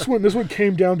 Yeah. This one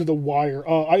came down to the wire.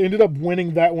 I ended up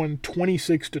winning that one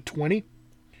 26-20.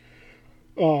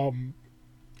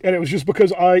 And it was just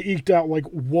because I eked out like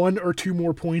 1 or 2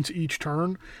 more points each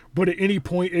turn, but at any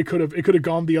point it could have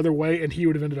gone the other way and he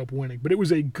would have ended up winning. But it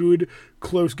was a good,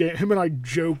 close game. Him and I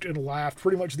joked and laughed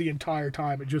pretty much the entire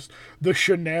time at just the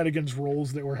shenanigans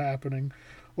rolls that were happening.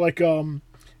 Like,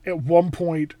 at one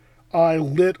point I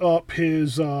lit up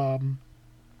his, I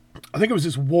think it was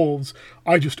his wolves.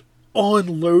 I just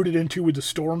unloaded into with the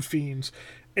Storm Fiends,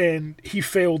 and he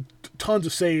failed tons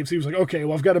of saves. He was like, okay,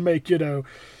 well, I've got to make,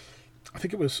 I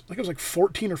think it was like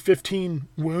 14 or 15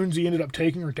 wounds he ended up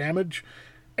taking or damage.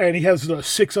 And he has the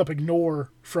 6-up ignore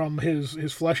from his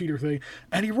Flesh Eater thing.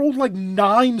 And he rolled like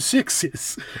 9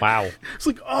 6s. Wow. It's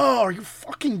like, oh, are you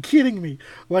fucking kidding me?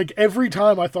 Like, every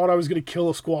time I thought I was going to kill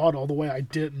a squad all the way, I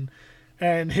didn't.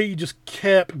 And he just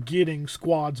kept getting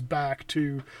squads back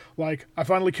to, like, I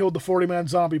finally killed the 40-man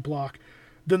zombie block.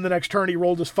 Then the next turn, he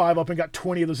rolled his 5-up and got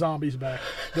 20 of the zombies back.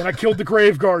 Then I killed the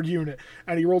Graveguard unit,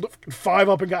 and he rolled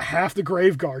 5-up and got half the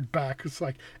Graveguard back. It's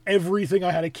like, everything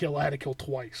I had to kill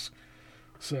twice.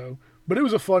 So, but it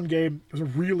was a fun game. It was a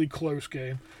really close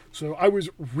game. So I was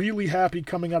really happy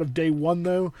coming out of day one,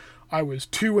 though. I was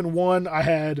 2-1. I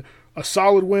had a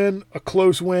solid win, a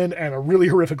close win, and a really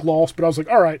horrific loss. But I was like,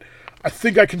 all right, I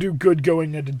think I can do good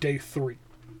going into day 3.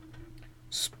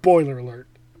 Spoiler alert,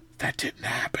 that didn't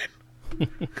happen.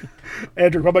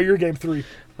 Andrew, how about your game 3?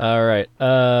 All right.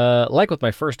 Like with my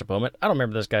first opponent, I don't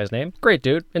remember this guy's name. Great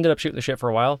dude. Ended up shooting the shit for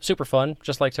a while. Super fun.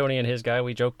 Just like Tony and his guy.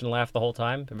 We joked and laughed the whole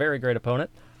time. Very great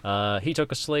opponent. He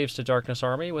took a Slaves to Darkness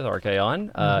army with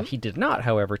Archaon. He did not,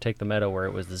 however, take the meta where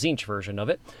it was the Tzeentch version of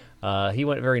it. He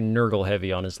went very Nurgle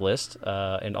heavy on his list,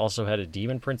 and also had a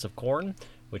Demon Prince of Khorne,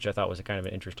 which I thought was a kind of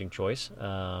an interesting choice.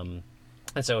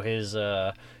 And so his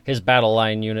battle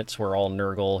line units were all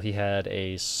Nurgle. He had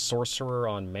a Sorcerer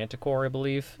on Manticore, I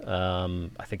believe.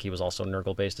 I think he was also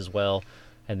Nurgle-based as well.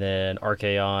 And then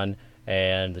Archaon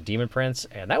and the Demon Prince.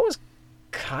 And that was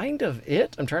kind of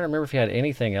it. I'm trying to remember if he had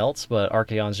anything else, but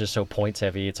Archaon's just so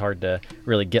points-heavy, it's hard to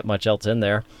really get much else in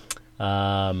there.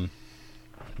 Did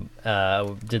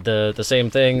the same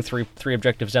thing, three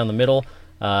objectives down the middle.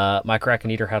 My Kraken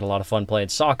Eater had a lot of fun playing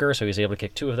soccer, so he was able to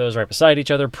kick 2 of those right beside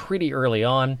each other pretty early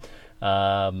on.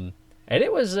 And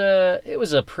it was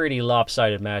a pretty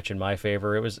lopsided match in my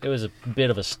favor. It was a bit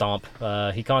of a stomp.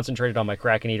 He concentrated on my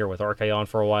Kraken Eater with Archaon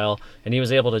for a while, and he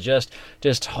was able to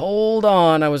just hold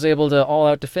on. I was able to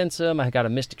all-out defense him. I got a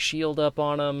Mystic Shield up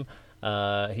on him.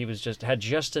 He had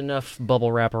just enough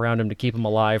bubble wrap around him to keep him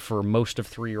alive for most of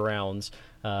 3 rounds,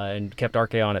 and kept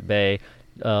Archaon at bay.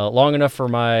 Long enough for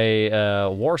my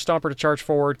War Stomper to charge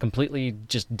forward, completely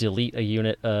just delete a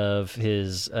unit of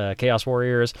his Chaos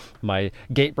Warriors. My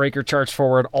Gatebreaker charged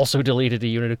forward, also deleted a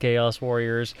unit of Chaos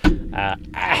Warriors.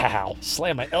 Ow!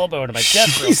 Slam my elbow into my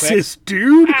desk real quick. Jesus,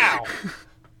 dude! Ow!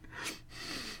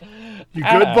 You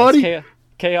good, buddy?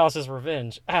 Chaos's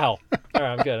revenge. Ow! All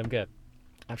right, I'm good.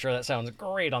 I'm sure that sounds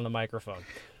great on the microphone.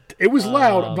 It was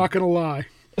loud, I'm not going to lie.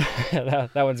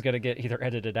 that one's going to get either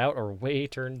edited out or way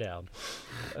turned down.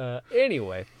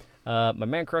 Anyway, my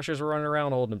Man Crushers were running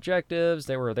around holding objectives.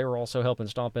 They were also helping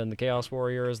stomp in the Chaos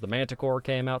Warriors. The Manticore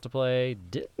came out to play.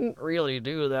 Didn't really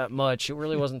do that much. It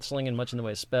really wasn't slinging much in the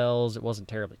way of spells. It wasn't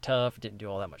terribly tough. It didn't do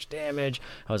all that much damage.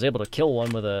 I was able to kill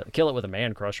it with a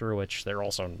Man Crusher, which they're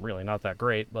also really not that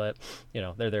great, but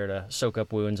they're there to soak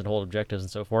up wounds and hold objectives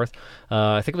and so forth.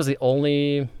 I think it was the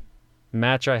only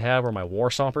match I had where my War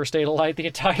Stomper stayed alive the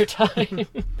entire time.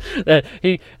 that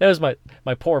was my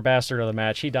poor bastard of the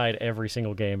match. He died every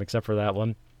single game except for that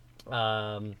one.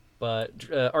 But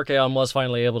Archaon was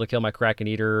finally able to kill my Kraken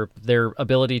Eater. Their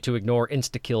ability to ignore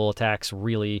insta-kill attacks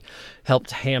really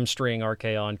helped hamstring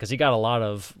Archaon, because he got a lot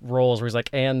of rolls where he's like,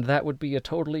 and that would be a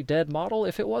totally dead model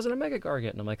if it wasn't a Mega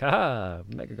Gargant. And I'm like,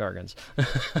 Mega Gargants.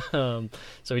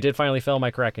 So he did finally fell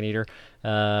my Kraken Eater.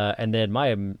 And then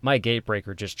my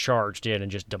Gatebreaker just charged in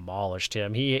and just demolished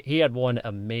him. He had one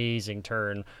amazing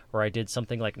turn where I did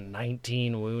something like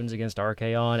 19 wounds against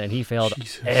Archaon, and he failed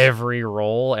every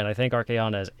roll, and I think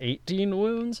Archaon has 18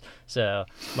 wounds. So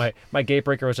my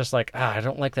Gatebreaker was just like, I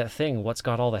don't like that thing. What's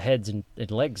got all the heads and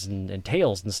legs and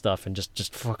tails and stuff, and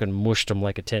just fucking mushed him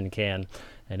like a tin can,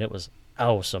 and it was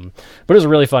awesome. But it was a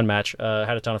really fun match.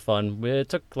 Had a ton of fun. It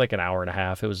took like an hour and a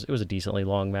half. It was a decently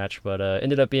long match, but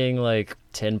ended up being like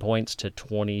 10 points to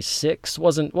 26.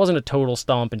 Wasn't a total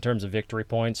stomp in terms of victory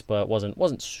points, but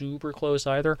wasn't super close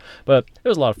either. But it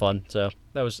was a lot of fun. So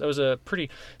that was a pretty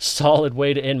solid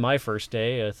way to end my first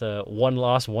day with 1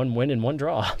 loss, 1 win, and 1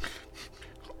 draw.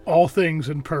 All things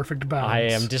in perfect balance. I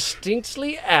am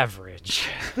distinctly average.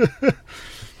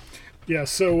 Yeah.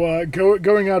 So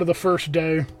going out of the first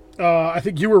day. I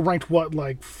think you were ranked,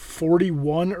 like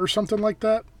 41 or something like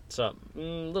that? So, a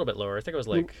little bit lower. I think it was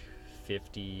like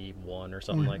 51 or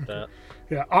something like that.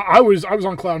 Yeah, I was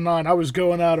on cloud 9. I was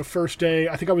going out of first day.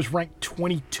 I think I was ranked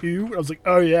 22. I was like,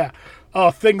 oh yeah,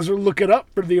 things are looking up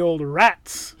for the old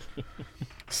rats.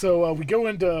 So we go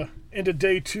into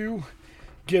day 2,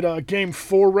 get game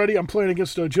 4 ready. I'm playing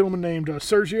against a gentleman named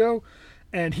Sergio,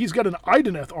 and he's got an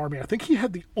Ideneth army. I think he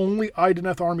had the only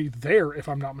Ideneth army there, if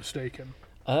I'm not mistaken.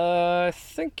 I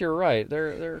think you're right.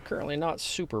 They're currently not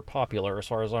super popular as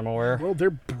far as I'm aware. Well, they're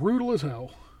brutal as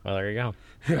hell. Well, there you go.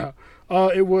 Yeah.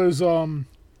 It was, he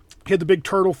had the big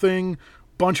turtle thing,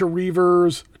 bunch of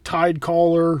Reavers,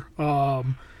 Tidecaller,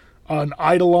 an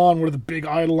Eidolon, one of the big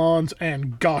Eidolons,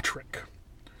 and Gotrek.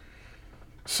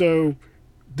 So,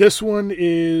 this one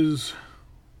is...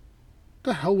 What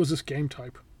the hell was this game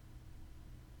type?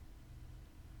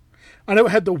 I know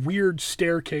it had the weird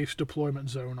staircase deployment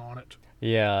zone on it.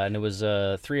 Yeah, and it was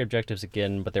 3 objectives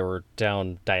again, but they were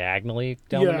down diagonally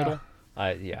down the middle.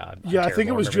 I think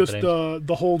it was just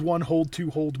the hold 1, hold 2,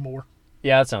 hold more.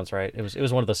 Yeah, that sounds right. It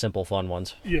was one of the simple fun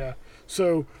ones. Yeah.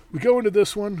 So we go into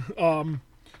this one.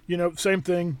 Same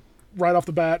thing. Right off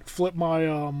the bat, flip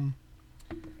my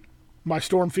my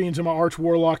Storm Fiends and my Arch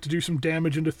Warlock to do some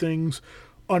damage into things.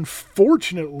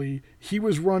 Unfortunately, he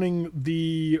was running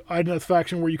the Ideneth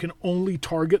faction where you can only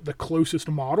target the closest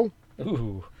model.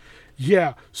 Ooh.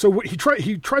 Yeah, so he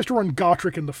tries to run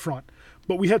Gotrek in the front,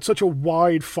 but we had such a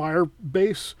wide fire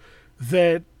base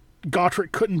that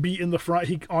Gotrek couldn't be in the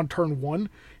front. On turn 1,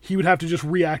 he would have to just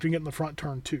reacting it in the front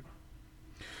turn 2.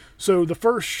 So the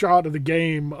first shot of the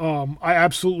game, I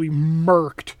absolutely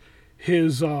murked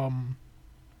his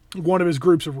one of his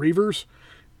groups of Reavers,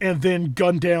 and then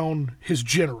gunned down his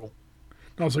general.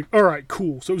 And I was like, all right,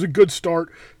 cool. So it was a good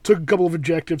start. Took a couple of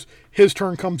objectives. His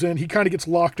turn comes in. He kind of gets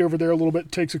locked over there a little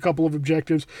bit, takes a couple of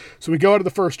objectives. So we go out of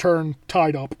the first turn,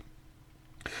 tied up.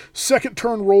 Second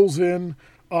turn rolls in.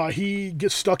 He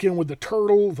gets stuck in with the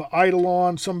Turtle, the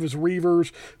Eidolon, some of his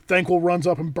Reavers. Thanquol runs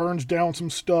up and burns down some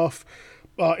stuff.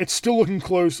 It's still looking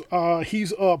close.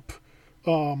 He's up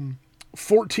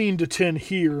 14-10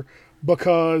 here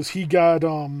because he got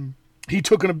he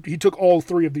took all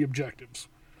 3 of the objectives.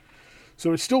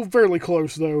 So it's still fairly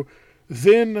close, though.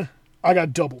 Then I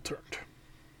got double-turned.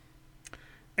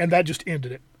 And that just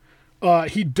ended it.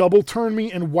 He double-turned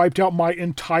me and wiped out my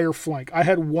entire flank. I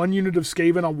had 1 unit of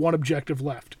Skaven on 1 objective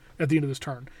left at the end of this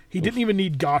turn. He didn't even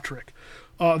need Gotrek.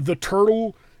 The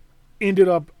Turtle ended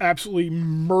up absolutely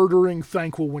murdering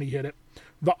Thanquol when he hit it.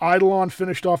 The Eidolon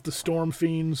finished off the Storm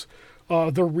Fiends.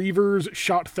 The Reavers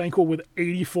shot Thanquol with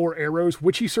 84 arrows,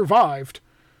 which he survived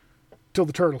till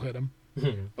the Turtle hit him.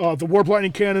 The Warp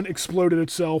Lightning Cannon exploded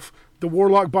itself. The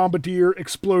Warlock Bombardier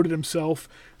exploded himself.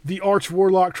 The Arch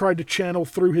Warlock tried to channel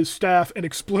through his staff and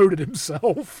exploded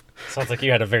himself. Sounds like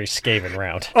you had a very Skaven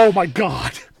round. Oh my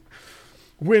god.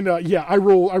 When, I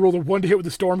rolled a 1 to hit with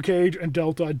the Storm Cage and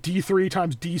dealt D3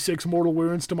 times D6 mortal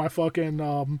wounds to my fucking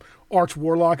Arch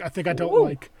Warlock. I think I dealt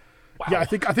Wow. I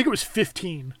think it was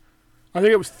 15. I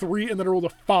think it was 3 and then I rolled a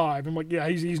 5. I'm like, yeah,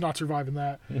 he's not surviving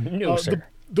that. No, sir.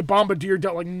 The Bombardier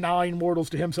dealt like 9 mortals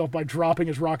to himself by dropping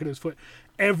his rock at his foot.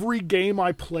 Every game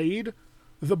I played,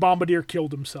 the Bombardier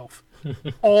killed himself.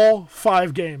 All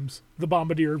 5 games, the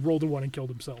Bombardier rolled a 1 and killed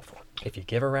himself. If you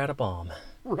give a rat a bomb.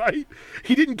 Right?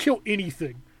 He didn't kill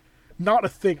anything. Not a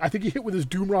thing. I think he hit with his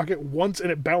Doom Rocket once and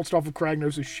it bounced off of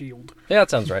Kragnos' shield. Yeah, that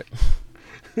sounds right.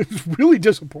 It's really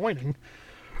disappointing.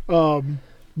 But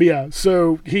yeah,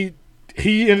 so he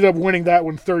ended up winning that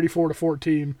one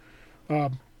 34-14.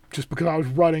 Just because I was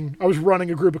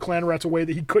running a group of clan rats away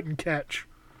that he couldn't catch.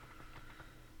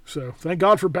 So thank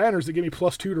God for banners that give me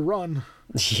 +2 to run.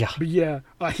 Yeah. But yeah,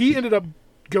 he ended up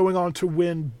going on to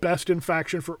win Best in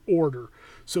Faction for Order.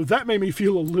 So that made me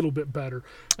feel a little bit better.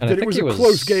 And that it was a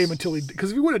close game until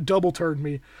because if he would have double turned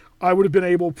me, I would have been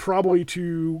able probably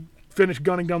to finish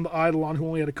gunning down the Eidolon, who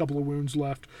only had a couple of wounds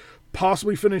left,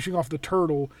 possibly finishing off the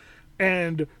Turtle,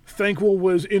 and Thanquol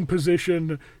was in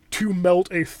position to melt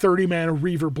a 30-man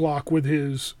Reaver block with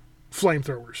his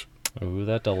flamethrowers. Ooh,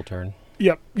 that double turn.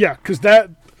 Yep, yeah, because that...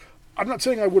 I'm not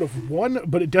saying I would have won,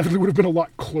 but it definitely would have been a lot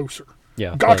closer.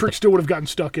 Yeah. Gotrek still would have gotten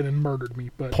stuck in and murdered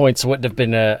me, but... Points wouldn't have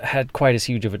been had quite as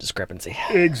huge of a discrepancy.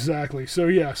 Exactly. So,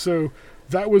 yeah,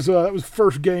 that was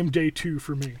first game, day 2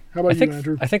 for me. How about you,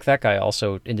 Andrew? I think that guy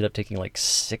also ended up taking like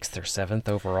 6th or 7th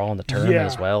overall in the tournament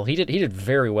as well. He did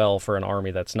very well for an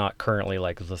army that's not currently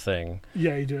like the thing.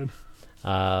 Yeah, he did.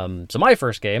 So my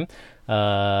first game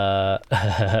I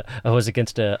was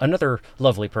against another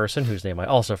lovely person whose name I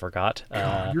also forgot.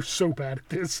 God, you're so bad at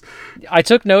this. I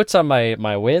took notes on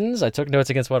my wins. I took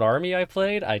notes against what army I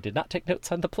played. I did not take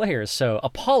notes on the players, so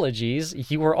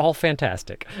apologies. You were all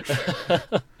fantastic.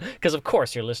 Because, of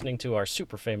course, you're listening to our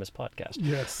super famous podcast.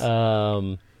 Yes.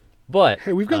 But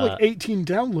hey, we've got like 18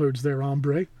 downloads there,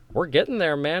 hombre. We're getting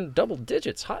there, man. Double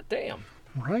digits. Hot damn.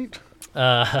 Right?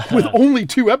 With only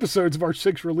 2 episodes of our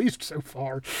 6 released so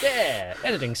far. Yeah,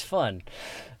 editing's fun.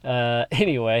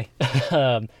 Anyway,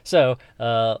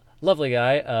 lovely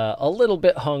guy, a little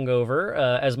bit hungover,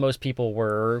 as most people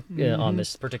were on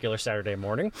this particular Saturday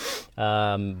morning.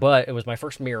 But it was my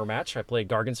first mirror match. I played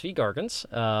Gargants v. Gargants.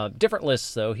 Different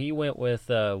lists, though. He went with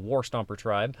War Stomper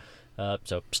Tribe.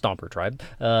 So Stomper Tribe.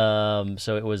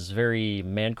 So it was very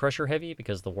Man Crusher heavy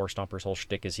because the War Stomper's whole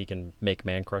shtick is he can make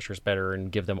Man Crushers better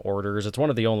and give them orders. It's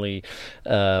one of the only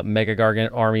Mega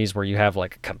Gargant armies where you have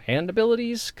like command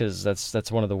abilities, because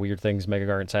that's one of the weird things Mega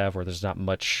Gargants have, where there's not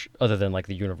much other than like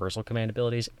the universal command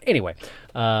abilities. Anyway,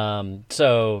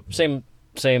 so same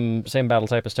battle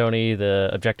type as Tony.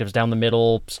 The objectives down the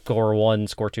middle: score 1,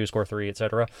 score 2, score 3,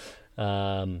 etc.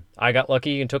 I got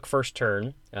lucky and took first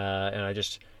turn, and I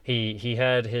just he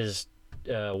had his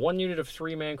 1 unit of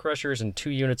 3 Man Crushers and 2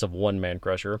 units of 1 Man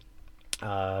Crusher.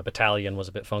 Battalion was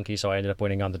a bit funky, so I ended up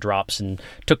winning on the drops and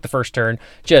took the first turn.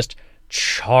 Just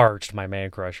charged my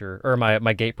Man Crusher, or my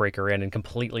Gatebreaker in, and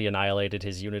completely annihilated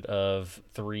his unit of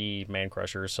 3 Man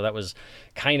Crushers. So that was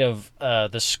kind of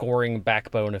the scoring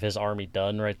backbone of his army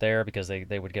done right there, because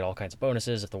they would get all kinds of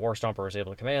bonuses if the War Stomper was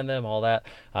able to command them, all that.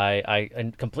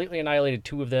 I completely annihilated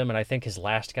 2 of them, and I think his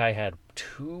last guy had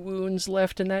 2 wounds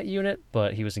left in that unit,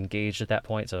 but he was engaged at that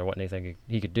point, so there wasn't anything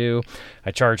he could do.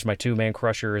 I charged my 2 Man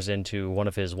Crushers into one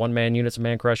of his 1-man units of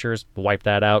Man Crushers, wiped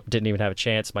that out, didn't even have a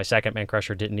chance. My 2nd Man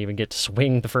Crusher didn't even get to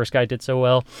swing. The first guy did so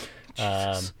well.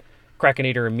 Kraken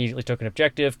Eater immediately took an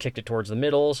objective, kicked it towards the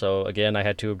middle, so again, I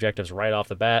had 2 objectives right off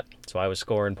the bat, so I was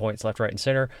scoring points left, right, and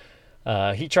center.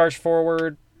 He charged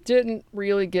forward, didn't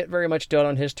really get very much done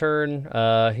on his turn.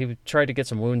 He tried to get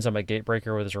some wounds on my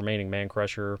Gatebreaker with his remaining Man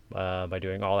Crusher by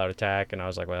doing all-out attack, and I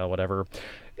was like, well, whatever.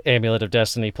 Amulet of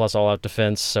Destiny plus all-out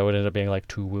defense, so it ended up being like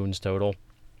 2 wounds total.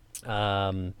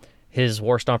 His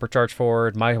War Stomper charged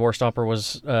forward. My War Stomper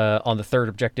was on the 3rd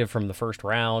objective from the first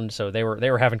round, so they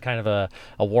were having kind of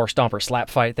a War Stomper slap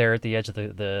fight there at the edge of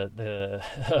the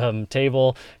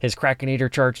table. His Kraken Eater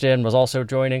charged in, was also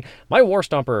joining. My War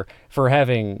Stomper, for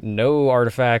having no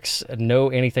artifacts, no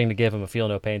anything to give him a feel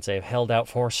no pain save, held out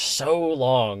for so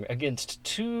long against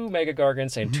 2 Mega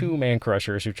Gargants and 2 Man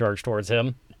Crushers who charged towards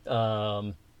him.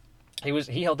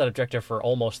 He held that objective for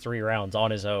almost 3 rounds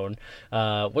on his own.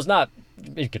 Was not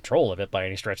in control of it by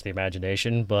any stretch of the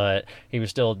imagination, but he was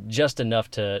still just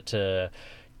enough to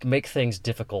make things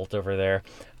difficult over there.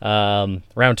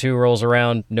 Round 2 rolls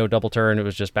around, no double turn. It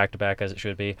was just back to back as it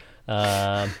should be.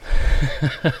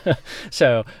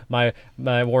 So my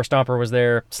War Stomper was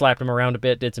there, slapped him around a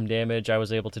bit, did some damage. I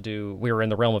was able to do. We were in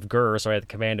the realm of Gur, so I had the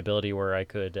command ability where I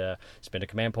could spend a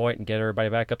command point and get everybody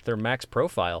back up to their max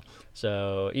profile.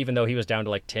 So even though he was down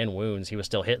to like 10 wounds, he was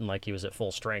still hitting like he was at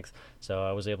full strength. So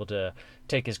I was able to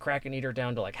take his Kraken Eater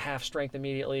down to like half strength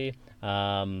immediately.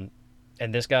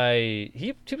 And this guy,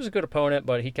 he was a good opponent,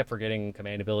 but he kept forgetting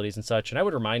command abilities and such. And I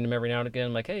would remind him every now and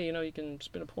again, like, hey, you can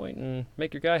spin a point and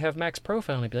make your guy have max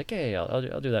profile. And he'd be like, hey, I'll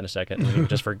do that in a second. And he would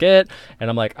just forget. And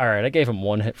I'm like, all right, I gave him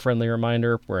one friendly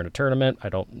reminder. We're in a tournament. I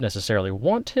don't necessarily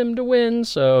want him to win.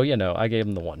 So, I gave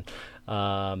him the one.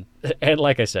 And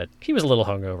like I said, he was a little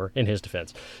hungover in his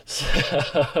defense.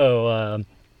 So,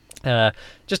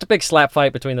 just a big slap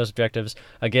fight between those objectives.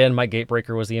 Again, my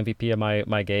Gatebreaker was the MVP of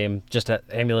my game. Just that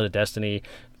Amulet of Destiny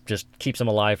just keeps him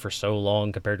alive for so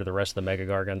long compared to the rest of the Mega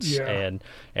Gargants. Yeah.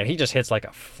 And he just hits like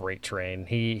a freight train.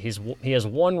 He has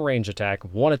 1 range attack,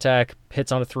 1 attack,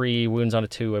 hits on a 3, wounds on a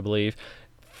 2, I believe.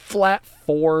 Flat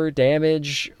 4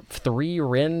 damage, 3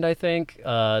 rend, I think.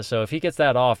 So if he gets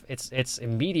that off, it's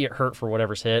immediate hurt for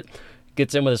whatever's hit.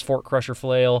 Gets in with his Fort Crusher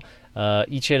Flail.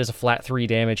 Each hit is a flat 3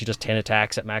 damage. He does 10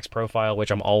 attacks at max profile,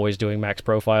 which I'm always doing max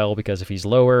profile, because if he's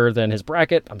lower than his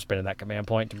bracket, I'm spending that command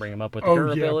point to bring him up with the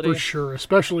durability. Oh, yeah, for sure,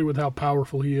 especially with how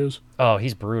powerful he is. Oh,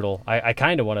 he's brutal. I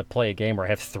kind of want to play a game where I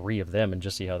have 3 of them and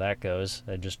just see how that goes,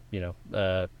 and just,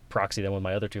 proxy them with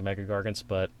my other 2 Mega Gargants,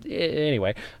 but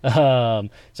anyway.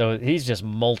 So he's just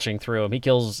mulching through him. He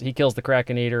kills the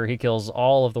Kraken Eater. He kills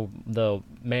all of the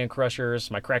Man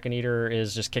Crushers. My Kraken Eater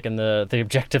is just kicking the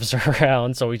objectives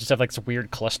around, so we just have like this weird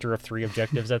cluster of 3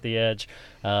 objectives at the edge.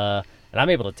 And I'm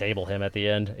able to table him at the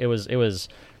end. It was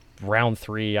round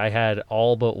 3. I had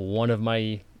all but one of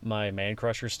my Man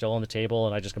Crushers still on the table,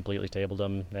 and I just completely tabled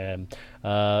them. And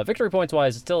victory points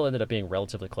wise, it still ended up being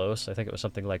relatively close. I think it was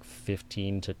something like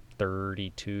 15 to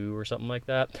 32 or something like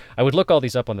that. I would look all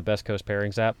these up on the Best Coast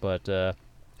Pairings app, but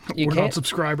we're not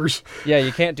subscribers. Yeah,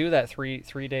 you can't do that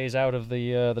three days out of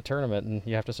the tournament, and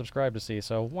you have to subscribe to see.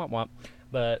 So womp womp.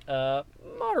 But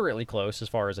moderately close as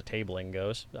far as a tabling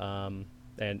goes.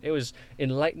 And it was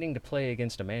enlightening to play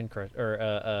against a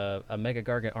a Mega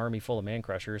Gargant army full of Man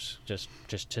Crushers, just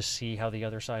to see how the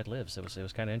other side lives. It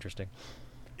was kind of interesting.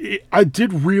 I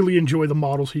did really enjoy the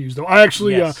models he used, though. I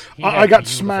actually, Yes, I got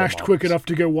smashed models. quick enough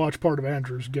to go watch part of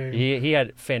Andrew's game. He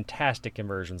had fantastic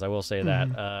conversions, I will say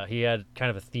that. He had kind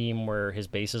of a theme where his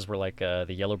bases were like the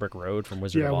Yellow Brick Road from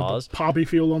Wizard of Oz. With the poppy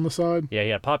field on the side. Yeah, he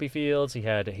had poppy fields.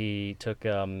 He took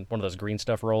one of those green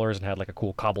stuff rollers and had like a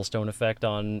cool cobblestone effect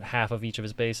on half of each of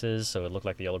his bases, so it looked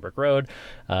like the Yellow Brick Road.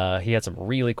 He had some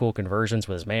really cool conversions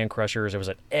with his Man Crushers. There was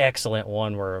an excellent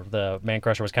one where the Man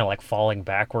Crusher was kind of like falling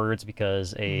backwards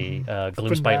because a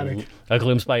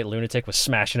Gloomspite lunatic was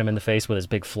smashing him in the face with his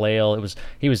big flail.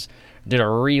 He did a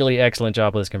really excellent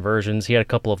job with his conversions. He had a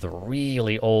couple of the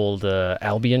really old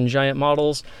Albion Giant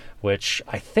models, which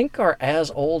I think are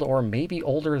as old or maybe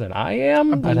older than I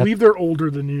am. I believe they're older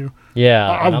than you.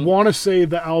 Yeah. I want to say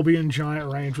the Albion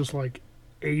Giant range was like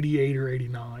 88 or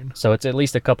 89. So it's at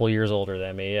least a couple years older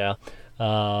than me, yeah.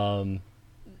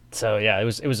 So yeah, it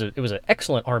was an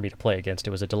excellent army to play against. It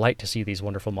was a delight to see these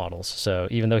wonderful models. So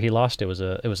even though he lost, it was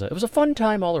a fun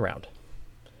time all around.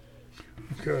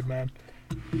 Good, man.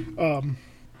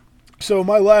 So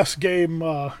my last game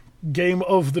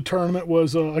of the tournament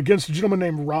was against a gentleman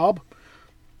named Rob.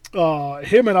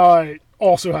 Him and I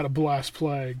also had a blast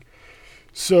playing.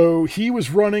 So he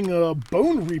was running a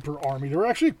Bone Reaper army. There were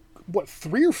actually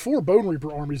 3 or 4 Bone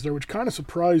Reaper armies there, which kind of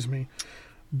surprised me.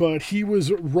 But he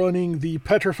was running the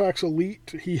Petrifax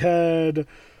Elite. He had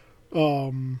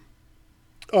a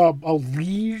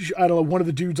liege, I don't know, one of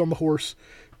the dudes on the horse,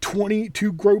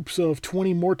 22 groups of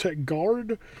 20 Mortek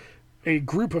Guard, a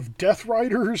group of Death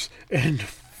Riders, and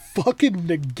fucking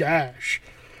Nagash.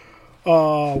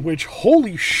 Which,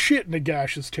 holy shit,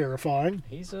 Nagash is terrifying.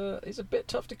 He's a bit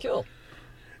tough to kill.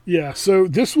 Yeah, so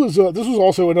this was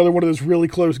also another one of those really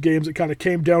close games that kind of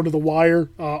came down to the wire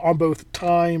on both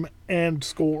time and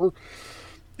score.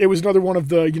 It was another one of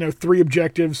the 3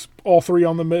 objectives, all 3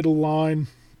 on the middle line.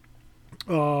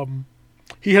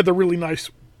 He had the really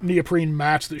nice neoprene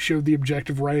mats that showed the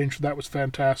objective range. That was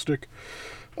fantastic.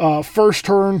 First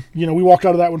turn, we walked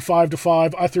out of that one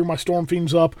 5-5. I threw my Storm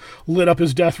Fiends up, lit up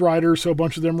his Death Riders, so a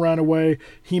bunch of them ran away.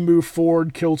 He moved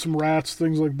forward, killed some rats,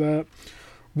 things like that.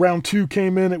 Round 2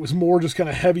 came in. It was more just kind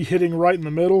of heavy hitting right in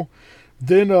the middle.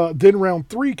 Then round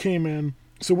 3 came in.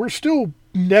 So we're still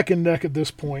neck and neck at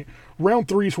this point. Round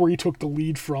 3 is where he took the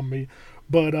lead from me.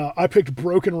 But I picked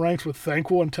Broken Ranks with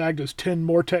Thanquol and tagged as 10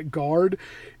 Mortek Guard.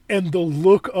 And the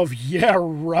look of, yeah,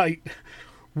 right,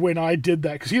 when I did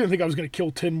that. Because he didn't think I was going to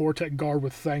kill 10 Mortek Guard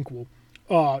with Thanquol.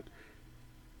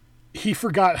 He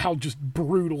forgot how just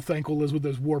brutal Thanquol is with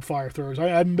those Warp Fire throws.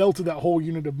 I melted that whole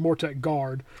unit of Mortek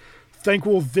Guard.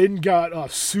 Thanquol then got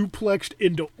suplexed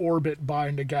into orbit by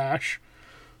Nagash.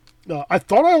 I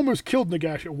thought I almost killed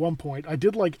Nagash at one point. I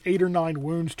did like 8 or 9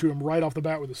 wounds to him right off the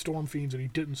bat with the Storm Fiends, and he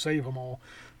didn't save them all.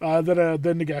 Then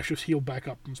Nagash just healed back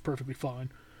up and was perfectly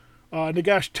fine.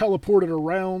 Nagash teleported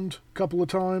around a couple of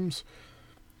times,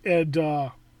 and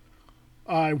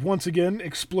I once again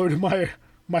exploded my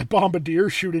Bombardier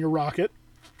shooting a rocket,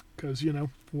 because,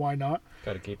 why not?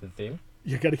 Gotta keep the theme.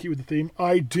 You gotta keep with the theme.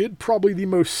 I did probably the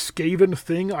most Skaven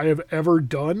thing I have ever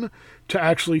done to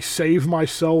actually save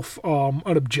myself an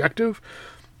objective.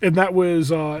 And that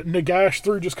was Nagash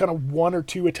threw just kind of 1 or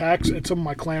 2 attacks at some of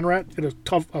my clan rat, at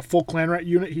a full clan rat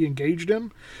unit he engaged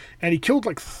in. And he killed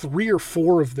like 3 or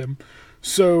 4 of them.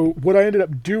 So what I ended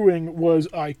up doing was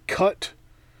I cut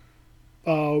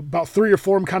about 3 or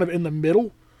 4 of them kind of in the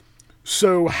middle.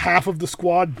 So half of the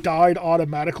squad died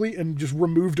automatically and just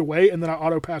removed away, and then I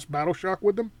auto-passed Battle Shock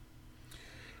with them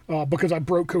because I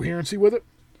broke coherency with it.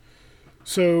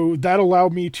 So that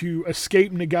allowed me to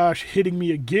escape Nagash hitting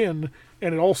me again,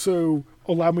 and it also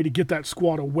allowed me to get that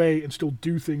squad away and still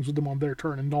do things with them on their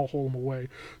turn and not haul them away.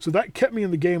 So that kept me in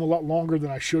the game a lot longer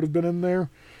than I should have been in there.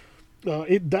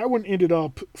 That one ended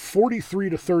up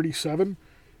 43-37,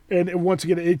 and once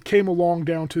again, it came along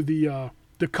down to the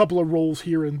couple of rolls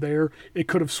here and there. It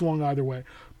could have swung either way.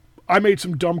 I made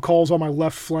some dumb calls on my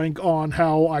left flank on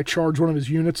how I charged one of his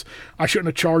units. I shouldn't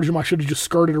have charged him. I should have just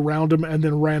skirted around him and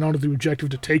then ran onto the objective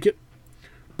to take it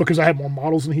because I had more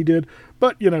models than he did.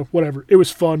 But, whatever. It was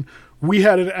fun. We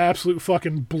had an absolute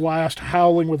fucking blast,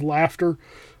 howling with laughter.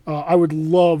 I would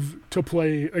love to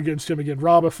play against him again.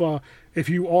 Rob, if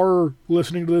you are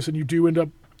listening to this and you do end up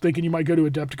thinking you might go to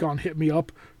Adepticon, hit me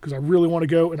up because I really want to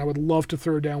go and I would love to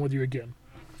throw down with you again.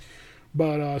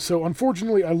 But, so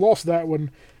unfortunately, I lost that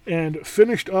one and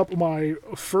finished up my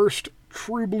first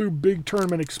True Blue big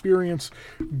tournament experience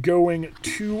going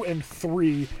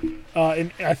 2-3.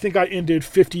 And I think I ended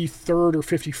 53rd or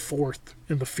 54th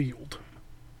in the field.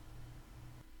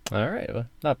 All right.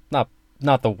 Well,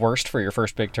 not the worst for your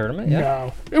first big tournament. Yeah.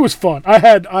 No, it was fun. I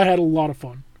had a lot of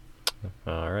fun.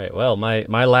 All right. Well,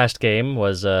 my last game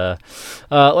was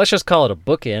let's just call it a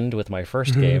bookend with my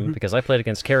first game because I played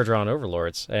against Caradron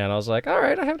Overlords, and I was like, all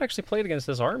right, I haven't actually played against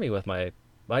this army with my.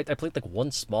 I played like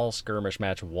one small skirmish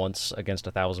match once against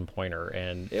a 1,000-pointer,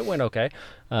 and it went okay.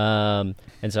 And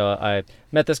so I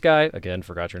met this guy again.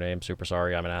 Forgot your name. Super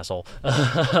sorry. I'm an asshole.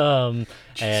 And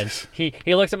he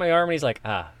looked at my arm and he's like,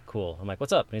 cool. I'm like,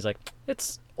 what's up? And he's like,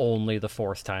 it's only the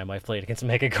 4th time I've played against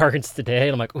Mega Gargants today.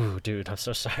 And I'm like, ooh, dude, I'm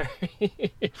so sorry.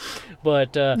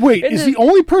 But wait, is the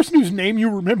only person whose name you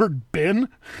remembered Ben?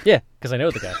 Yeah, because I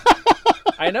know the guy.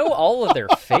 I know all of their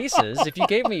faces. If you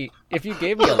gave me a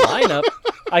lineup,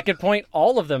 I could point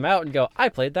all of them out and go, I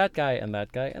played that guy and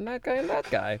that guy and that guy and that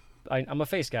guy. I'm a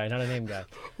face guy, not a name guy.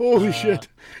 Holy shit.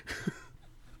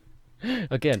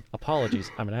 Again, apologies.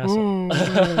 I'm an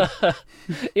asshole.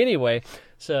 Anyway,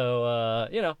 so,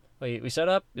 we set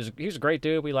up. He was a great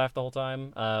dude. We laughed the whole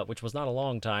time, which was not a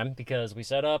long time because we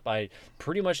set up. I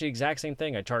pretty much the exact same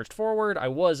thing. I charged forward. I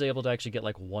was able to actually get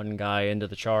like one guy into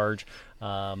the charge.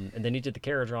 And then he did the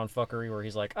Caradron fuckery where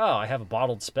he's like, oh, I have a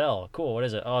bottled spell. Cool, what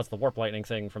is it? Oh, it's the Warp Lightning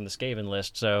thing from the Skaven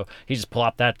list. So he just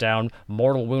plopped that down.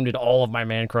 Mortal wounded all of my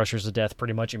Man Crushers to death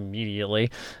pretty much immediately.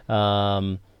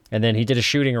 And then he did a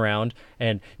shooting around,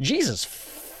 and Jesus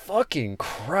fucking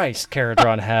Christ,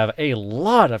 Caradron have a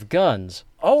lot of guns.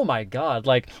 Oh my God.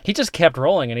 Like, he just kept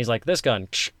rolling, and he's like, this gun,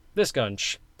 this gun,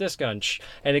 this gun,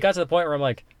 and it got to the point where I'm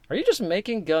like, are you just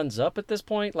making guns up at this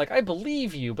point? Like, I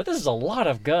believe you, but this is a lot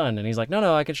of gun. And he's like,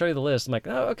 no, I can show you the list. I'm like,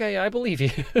 oh, okay, I believe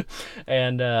you.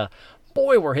 And,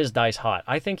 boy, were his dice hot.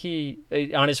 I think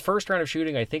on his first round of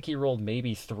shooting, I think he rolled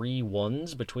maybe 3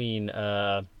 1s between,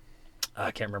 I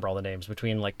can't remember all the names,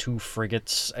 between like 2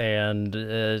 frigates and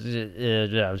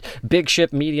big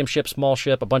ship, medium ship, small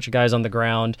ship, a bunch of guys on the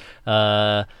ground,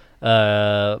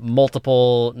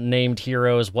 multiple named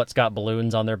heroes, what's got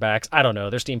balloons on their backs. I don't know.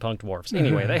 They're steampunk dwarves.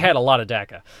 Anyway, they had a lot of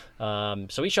DACA.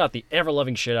 So he shot the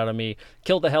ever-loving shit out of me,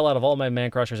 killed the hell out of all my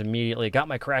Man Crushers immediately, got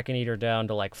my Kraken Eater down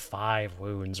to like 5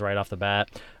 wounds right off the bat.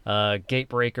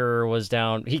 Gatebreaker was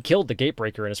down. He killed the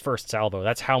Gatebreaker in his first salvo.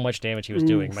 That's how much damage he was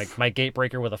doing. My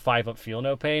Gatebreaker with a 5-up Feel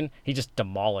No Pain, he just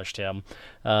demolished him.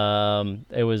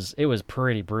 It was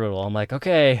pretty brutal. I'm like,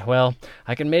 okay, well,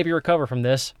 I can maybe recover from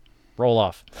this. Roll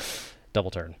off. Double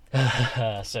turn.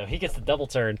 So he gets the double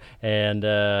turn,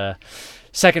 and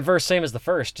second verse, same as the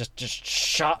first, just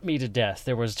shot me to death.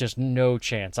 There was just no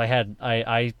chance.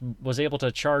 I was able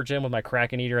to charge in with my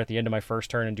Kraken Eater at the end of my first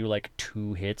turn and do like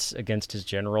 2 hits against his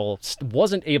general.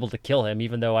 Wasn't able to kill him,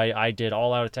 even though I did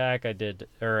all out attack. I did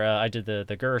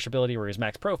the Gurish ability where he's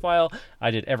max profile.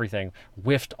 I did everything.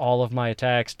 Whiffed all of my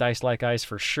attacks. Dice like ice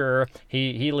for sure.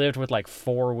 He lived with like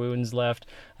 4 wounds left,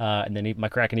 and then my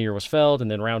Kraken Eater was felled. And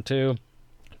then round 2.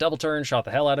 Double turn, shot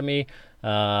the hell out of me.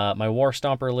 My War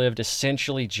Stomper lived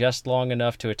essentially just long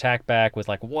enough to attack back with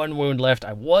like 1 wound left.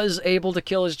 I was able to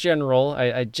kill his general.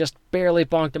 I just barely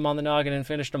bonked him on the noggin and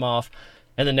finished him off.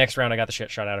 And the next round I got the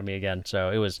shit shot out of me again. So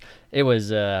it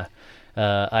was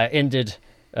I ended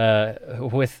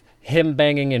with him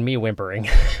banging and me whimpering.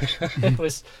 It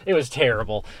was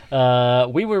terrible.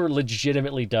 We were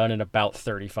legitimately done in about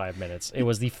 35 minutes. It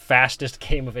was the fastest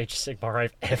game of Age of Sigmar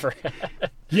I've ever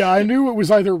had. Yeah, I knew it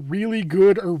was either really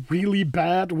good or really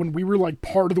bad when we were like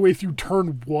part of the way through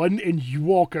turn 1 and you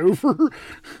walk over.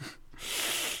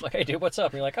 Like, hey dude, what's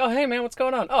up? And you're like, oh hey man, what's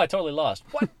going on? Oh, I totally lost.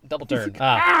 What? Double turn.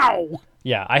 Ow!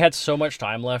 Yeah, I had so much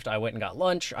time left. I went and got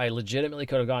lunch. I legitimately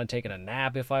could have gone and taken a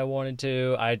nap if I wanted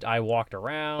to. I walked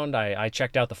around. I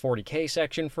checked out the 40K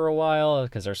section for a while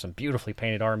because there's some beautifully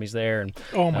painted armies there. And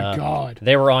oh my God.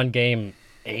 They were on game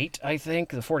 8, I think.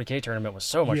 The 40K tournament was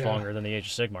so much longer than the Age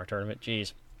of Sigmar tournament.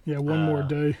 Jeez. Yeah, one more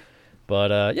day.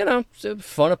 But,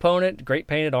 fun opponent, great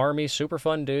painted army, super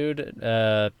fun dude.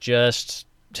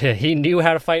 He knew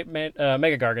how to fight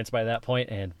Mega Gargants by that point,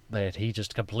 and he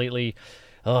just completely...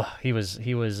 he was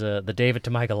the David to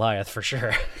my Goliath for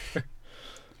sure.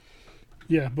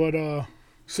 Yeah, but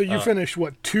so you finished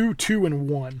what 2, 2, and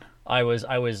 1. I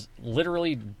was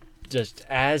literally just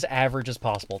as average as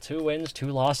possible. 2 wins,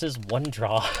 2 losses, 1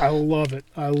 draw. I love it.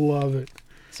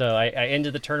 So I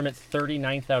ended the tournament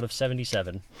 39th out of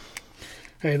 77.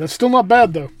 Hey, that's still not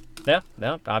bad though. Yeah,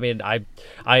 no. I mean,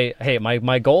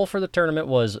 my goal for the tournament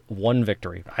was 1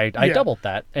 victory. I doubled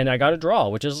that, and I got a draw,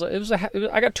 which is I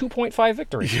got 2.5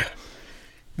 victories.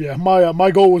 Yeah.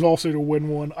 My goal was also to win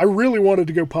 1. I really wanted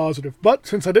to go positive, but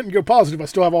since I didn't go positive, I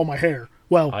still have all my hair.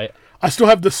 Well, I still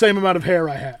have the same amount of hair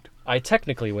I had. I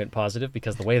technically went positive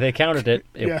because the way they counted it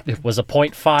was a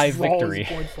 0.5 victory.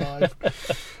 Draw is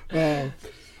 0.5.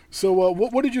 So,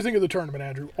 what did you think of the tournament,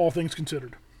 Andrew? All things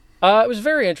considered. It was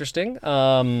very interesting.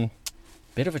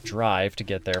 Bit of a drive to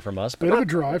get there from us. But Bit of a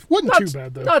drive. Wasn't too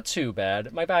bad, though. Not too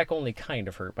bad. My back only kind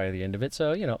of hurt by the end of it.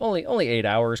 So, only 8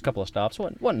 hours, couple of stops.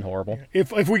 Wasn't horrible.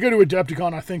 If we go to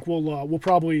Adepticon, I think we'll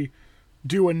probably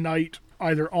do a night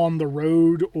either on the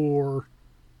road or,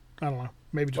 I don't know,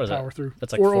 maybe just power through.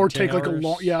 That's like or 14 take hours? like a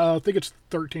long, yeah, I think it's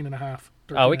 13 and a half.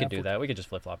 Oh, we could do that. We could just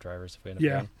flip-flop drivers if we end up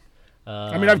going.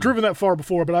 I mean, I've driven that far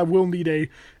before, but I will need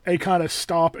a kind of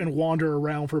stop and wander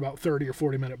around for about 30 or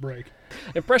 40-minute break.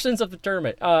 Impressions of the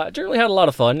tournament. Generally had a lot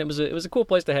of fun. It was a cool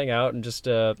place to hang out and just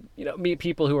meet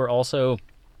people who are also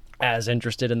as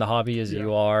interested in the hobby as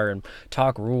you are, and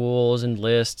talk rules and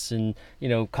lists, and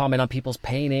comment on people's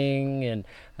painting and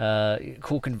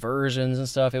cool conversions and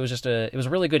stuff. It was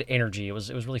really good energy. It was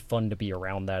really fun to be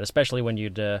around that, especially when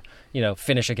you'd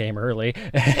finish a game early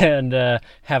and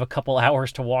have a couple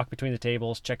hours to walk between the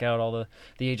tables, check out all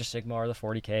the Age of Sigmar, the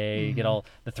 40K, get all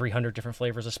the 300 different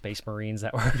flavors of Space Marines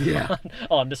that were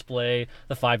on display,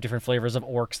 the 5 different flavors of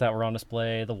Orcs that were on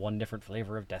display, the 1 different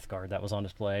flavor of Death Guard that was on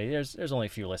display. There's only a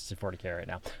few lists in 40K right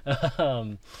now.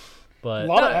 But a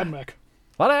lot of AdMech.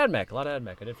 A lot of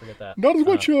AdMech. I did forget that. Not as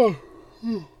much.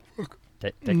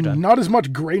 Take your time. Not as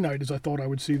much Grey Knight as I thought I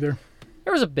would see there.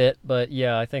 There was a bit, but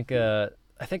yeah, I think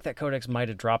that codex might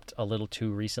have dropped a little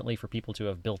too recently for people to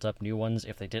have built up new ones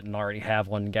if they didn't already have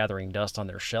one gathering dust on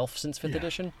their shelf since 5th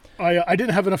edition. I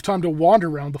didn't have enough time to wander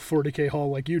around the 40K hall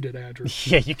like you did, Andrew.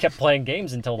 Yeah, you kept playing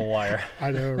games until the wire.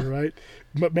 I know, right?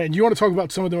 But man, you want to talk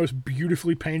about some of the most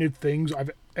beautifully painted things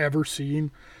I've ever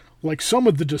seen? Like, some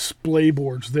of the display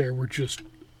boards there were just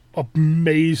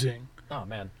amazing. Oh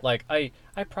man, like I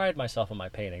pride myself on my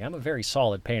painting. I'm a very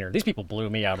solid painter. These people blew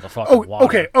me out of the fucking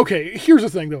water. Okay. Here's the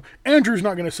thing though. Andrew's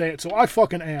not going to say it, so I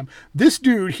fucking am. This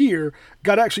dude here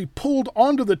got actually pulled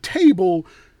onto the table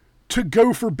to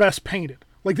go for best painted.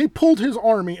 Like, they pulled his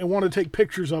army and wanted to take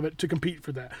pictures of it to compete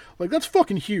for that. Like, that's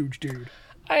fucking huge, dude.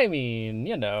 I mean,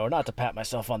 not to pat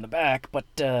myself on the back, but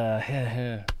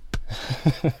I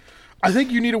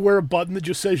think you need to wear a button that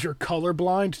just says you're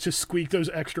colorblind to squeak those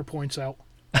extra points out.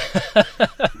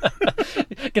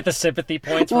 Get the sympathy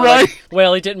points. Right.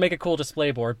 Well, he didn't make a cool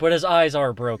display board, but his eyes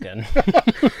are broken.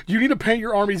 You need to paint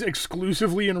your armies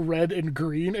exclusively in red and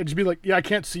green and just be like, yeah, I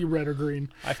can't see red or green.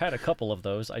 I've had a couple of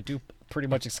those. I do pretty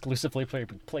much exclusively play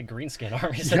greenskin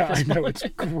armies. Yeah, I know, it's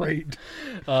great.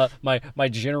 My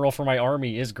general for my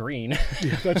army is green.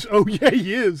 Yeah,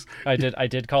 he is. I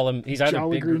did call him. He's either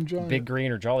big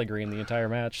green or jolly green the entire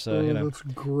match. So that's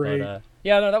great. But,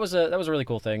 that was a really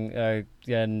cool thing.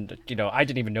 And I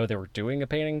didn't even know they were doing a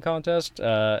painting contest.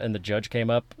 And the judge came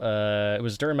up. It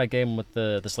was during my game with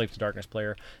the Slave to Darkness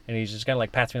player, and he just kind of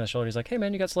like pats me on the shoulder. He's like, "Hey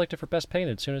man, you got selected for best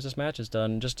painted. As soon as this match is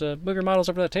done, just move your models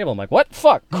over to that table." I'm like, "What?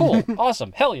 Fuck, cool,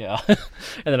 awesome, hell yeah!" And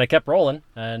then I kept rolling,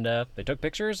 and they took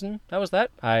pictures, and that was that.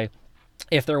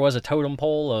 If there was a totem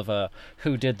pole of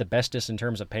who did the bestest in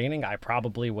terms of painting, I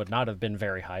probably would not have been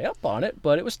very high up on it,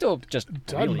 but it was still just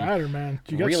doesn't matter, man.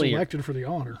 You got selected for the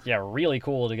honor. Yeah, really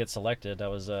cool to get selected.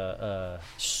 That was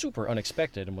super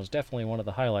unexpected and was definitely one of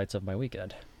the highlights of my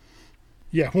weekend.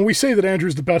 Yeah, when we say that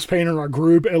Andrew's the best painter in our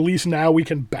group, at least now we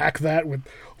can back that with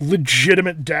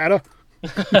legitimate data.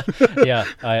 Yeah,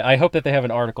 I hope that they have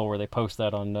an article where they post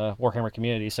that on Warhammer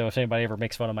Community. So if anybody ever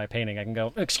makes fun of my painting, I can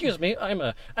go, "Excuse me, I'm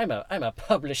a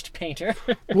published painter."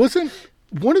 Wasn't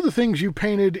one of the things you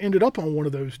painted ended up on one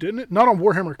of those, didn't it? Not on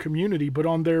Warhammer Community, but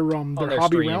on their hobby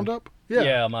stream. Roundup.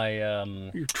 Yeah, my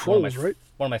your trolls, right?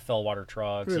 One of my Fellwater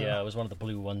Trogs. Yeah, it was one of the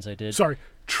blue ones I did. Sorry,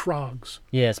 Trogs.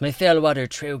 Yes, my Fellwater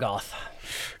Trogoth.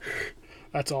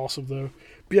 That's awesome, though.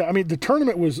 But yeah, I mean, the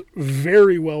tournament was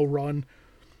very well run.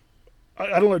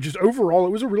 I don't know, just overall,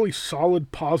 it was a really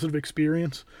solid, positive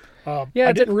experience. I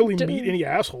didn't really meet any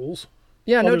assholes.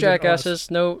 Yeah, no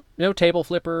jackasses, no table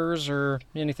flippers or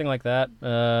anything like that.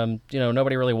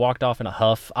 Nobody really walked off in a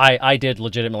huff. I did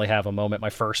legitimately have a moment my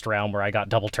first round where I got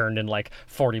double turned in like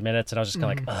 40 minutes, and I was just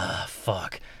kind of like,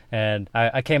 fuck. And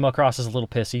I came across as a little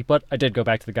pissy, but I did go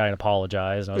back to the guy and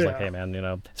apologize. And I was like, hey, man,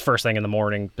 it's first thing in the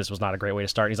morning. This was not a great way to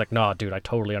start. And he's like, nah, dude, I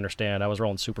totally understand. I was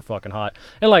rolling super fucking hot.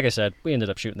 And like I said, we ended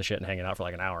up shooting the shit and hanging out for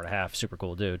like an hour and a half. Super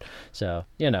cool dude. So,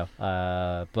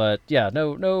 but yeah,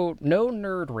 no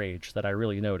nerd rage that I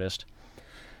really noticed.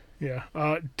 Yeah,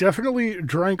 definitely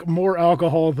drank more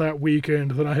alcohol that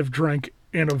weekend than I have drank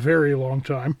in a very long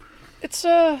time. It's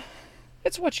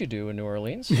what you do in New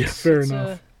Orleans. Yeah, fair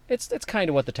enough. It's kind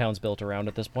of what the town's built around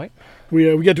at this point. We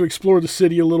got to explore the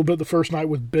city a little bit the first night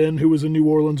with Ben, who was a New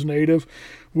Orleans native.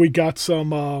 We got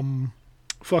some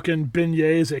fucking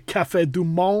beignets at Café du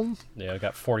Monde. Yeah, I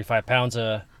got 45 pounds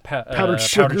of powdered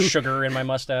sugar in my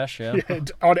mustache. Yeah. Yeah,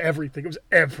 on everything. It was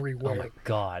Oh everywhere. my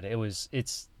god,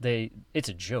 it's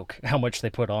a joke how much they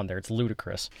put on there. It's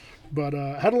ludicrous. But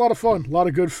had a lot of fun, a lot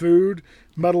of good food,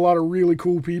 met a lot of really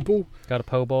cool people. Got a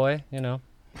po' boy,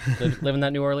 living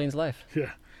that New Orleans life.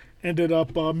 Yeah, ended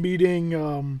up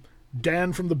meeting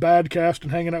Dan from the Badcast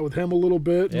and hanging out with him a little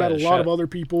bit. Yeah, Met a lot of other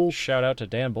people. Shout out to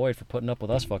Dan Boyd for putting up with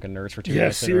us fucking nerds for 2 Yeah,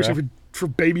 nights. seriously, for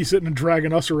babysitting and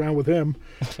dragging us around with him.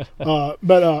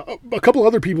 Met a couple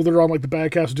other people that are on like the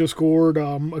Badcast Discord, a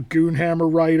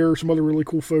Goonhammer writer, some other really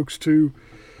cool folks too.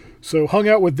 So hung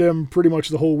out with them pretty much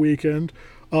the whole weekend.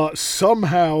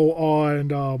 Somehow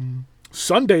on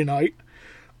Sunday night,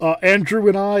 Andrew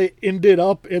and I ended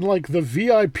up in like the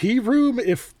VIP room,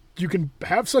 if you can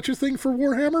have such a thing for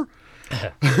Warhammer.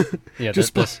 Yeah,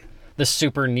 the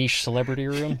super niche celebrity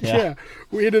room. Yeah,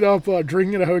 we ended up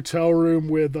drinking in a hotel room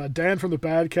with Dan from the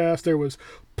Badcast. There was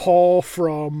Paul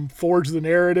from Forge the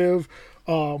Narrative,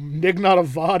 Nig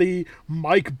Notavati,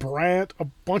 Mike Brandt, a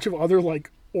bunch of other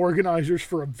like organizers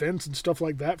for events and stuff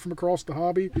like that from across the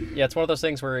hobby. Yeah, it's one of those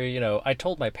things where, I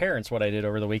told my parents what I did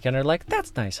over the weekend. They're like,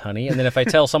 that's nice, honey. And then if I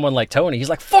tell someone like Tony, he's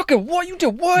like, fucking what? You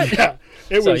did what? Yeah,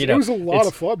 it was a lot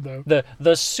of fun, though.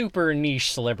 The super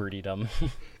niche celebritydom.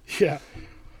 Yeah.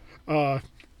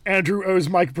 Andrew owes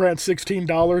Mike Brandt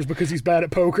 $16 because he's bad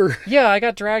at poker. Yeah, I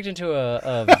got dragged into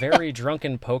a very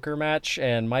drunken poker match,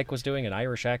 and Mike was doing an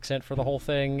Irish accent for the whole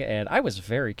thing, and I was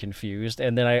very confused.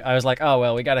 And then I was like, oh,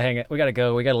 well, we got to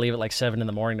go. We got to leave at like 7 in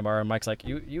the morning tomorrow. And Mike's like,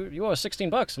 you owe us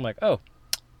 $16. I'm like, oh,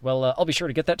 well, I'll be sure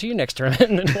to get that to you next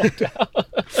tournament, and then walked out.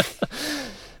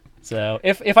 So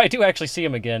if I do actually see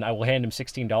him again, I will hand him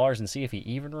 $16 and see if he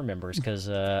even remembers, because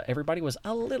everybody was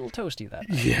a little toasty that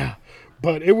night. Yeah,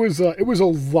 but it was a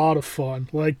lot of fun.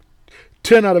 Like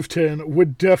 10 out of 10.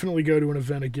 Would definitely go to an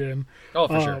event again. Oh,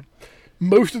 for sure.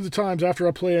 Most of the times after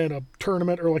I play in a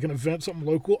tournament or like an event, something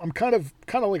local, I'm kind of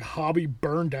like hobby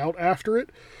burned out after it.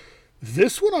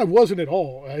 This one I wasn't at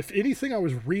all. If anything, I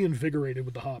was reinvigorated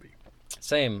with the hobby.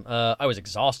 Same. I was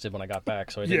exhausted when I got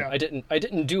back, so I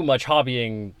didn't do much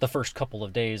hobbying the first couple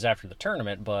of days after the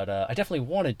tournament, but I definitely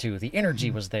wanted to. The energy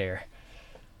was there.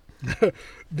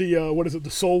 The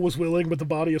soul was willing, but the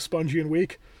body is spongy and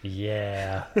weak.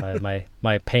 Yeah,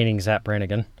 my painting Zap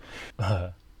Brannigan.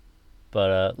 But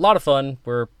a lot of fun.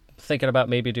 We're thinking about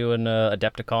maybe doing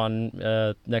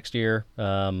Adepticon next year.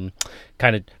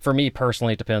 Kind of, for me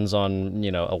personally, it depends on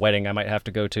a wedding I might have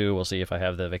to go to. We'll see if I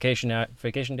have the vacation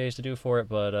days to do for it,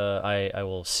 but I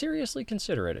will seriously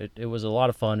consider it. It was a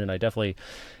lot of fun, and I definitely,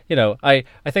 I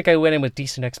think I went in with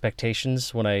decent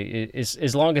expectations. When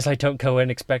as long as I don't go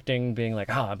in expecting being like,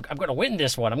 oh, I'm going to win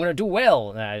this one, I'm going to do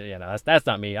well. That's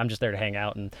not me. I'm just there to hang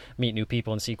out and meet new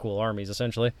people and see cool armies,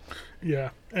 essentially.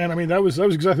 Yeah, and I mean that was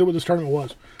exactly what this tournament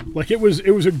was. Like it was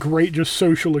a great just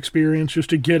social experience just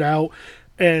to get out,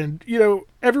 and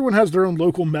everyone has their own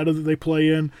local meta that they play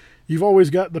in. You've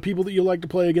always got the people that you like to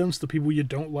play against, the people you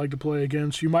don't like to play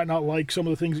against. You might not like some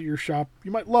of the things at your shop. You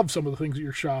might love some of the things at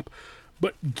your shop,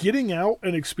 but getting out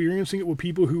and experiencing it with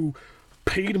people who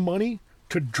paid money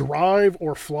to drive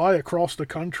or fly across the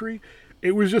country,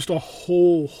 it was just a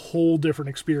whole different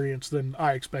experience than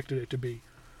I expected it to be.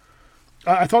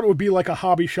 I thought it would be like a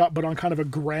hobby shop, but on kind of a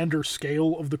grander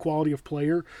scale of the quality of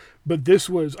player. But this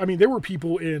was, I mean, there were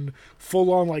people in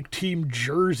full-on, like, team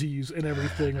jerseys and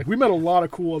everything. Like, we met a lot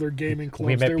of cool other gaming clubs.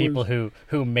 We met people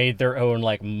who made their own,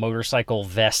 like, motorcycle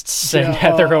vests and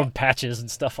had their own patches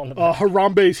and stuff on the back.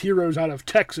 Harambe's Heroes out of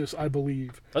Texas, I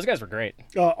believe. Those guys were great.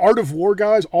 Art of War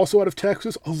guys, also out of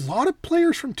Texas. A lot of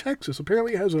players from Texas.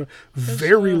 Apparently it has a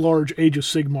very large Age of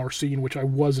Sigmar scene, which I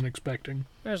wasn't expecting.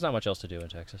 There's not much else to do in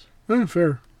Texas.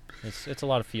 Fair. It's a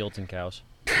lot of fields and cows.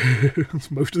 It's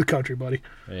most of the country, buddy.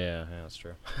 Yeah, that's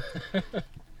true.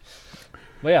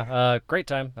 But yeah, great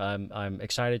time. I'm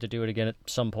excited to do it again at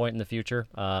some point in the future.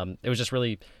 It was just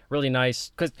really, really nice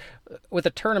because with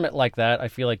a tournament like that, I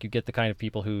feel like you get the kind of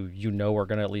people who are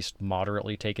going to at least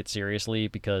moderately take it seriously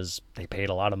because they paid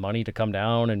a lot of money to come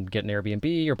down and get an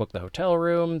Airbnb or book the hotel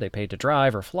room. They paid to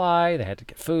drive or fly. They had to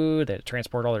get food. They had to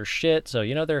transport all their shit. So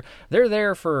they're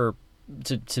there for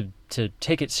to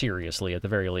take it seriously at the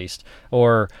very least,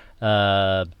 or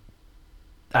I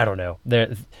don't know.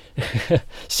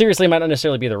 Seriously might not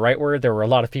necessarily be the right word. There were a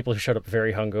lot of people who showed up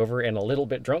very hungover and a little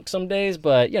bit drunk some days,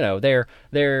 but they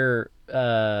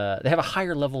have a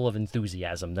higher level of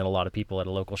enthusiasm than a lot of people at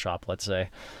a local shop, let's say.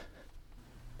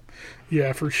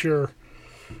 Yeah, for sure.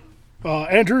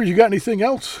 Andrew, you got anything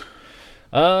else?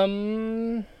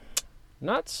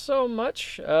 Not so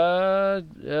much. We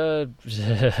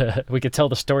could tell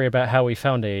the story about how we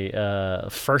found a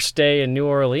first day in New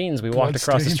Orleans. We walked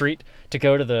across the street to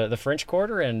go to the French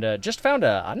Quarter and just found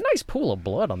a nice pool of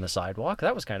blood on the sidewalk.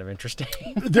 That was kind of interesting.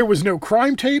 There was no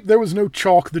crime tape. There was no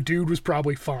chalk. The dude was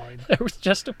probably fine. There was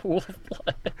just a pool of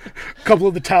blood. A couple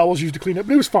of the towels used to clean up.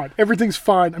 But it was fine. Everything's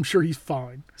fine. I'm sure he's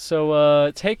fine.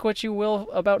 So take what you will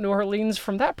about New Orleans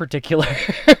from that particular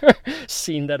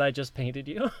scene that I just painted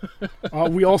you.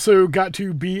 We also got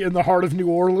to be in the heart of New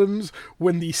Orleans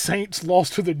when the Saints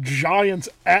lost to the Giants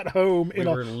at home in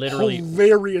a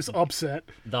hilarious upset.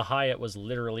 The Hyatt was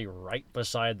literally right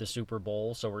beside the Super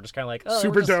Bowl, so we're just kind of like, oh,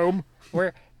 Superdome.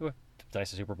 Where did I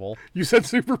say Super Bowl? You said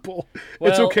Super Bowl.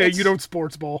 Well, it's okay. You don't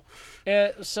sports ball.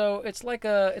 So it's like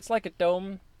a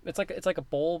dome. It's like a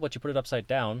bowl, but you put it upside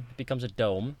down. It becomes a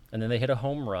dome, and then they hit a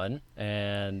home run,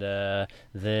 and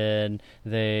then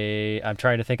I'm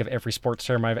trying to think of every sports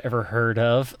term I've ever heard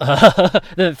of.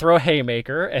 Then throw a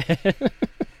haymaker.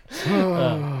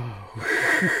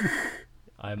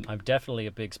 I'm definitely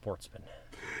a big sportsman.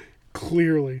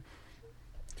 Clearly.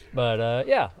 But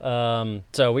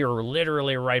so we were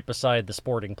literally right beside the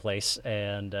sporting place,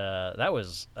 and that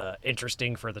was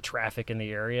interesting for the traffic in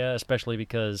the area, especially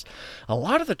because a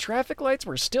lot of the traffic lights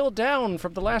were still down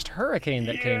from the last hurricane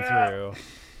that came through.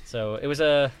 So it was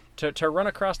to run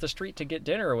across the street to get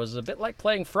dinner was a bit like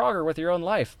playing Frogger with your own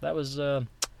life. That was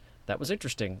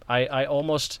interesting. I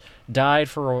almost died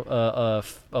for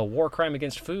a war crime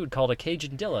against food called a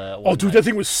Cajun Dilla. Oh, dude, that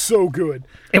thing was so good.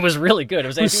 It was really good. It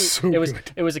was good.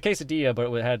 It was a quesadilla,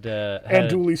 but it had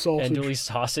andouille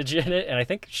sausage in it, and I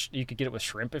think you could get it with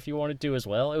shrimp if you wanted to as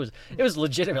well. It was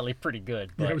legitimately pretty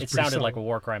good, but it sounded like a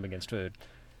war crime against food.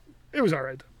 It was all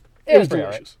right. It was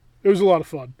delicious. Right. It was a lot of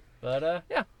fun. But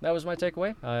that was my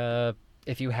takeaway.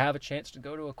 If you have a chance to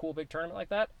go to a cool big tournament like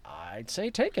that, I'd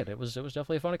say take it. It was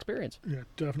definitely a fun experience. Yeah,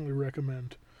 definitely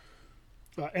recommend.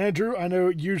 Andrew, I know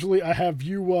usually I have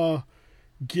you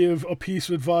give a piece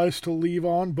of advice to leave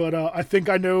on, but I think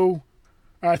you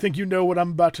know what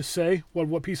I'm about to say.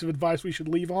 What piece of advice we should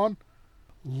leave on?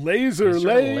 Laser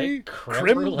Lake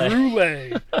creme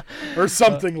brulee. Or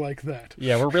something like that.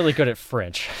 Yeah, we're really good at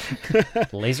French.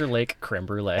 Laser Lake creme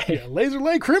brulee. Yeah, Laser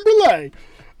Lake creme brulee.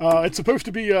 It's supposed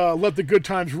to be let the good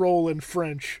times roll in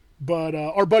French, but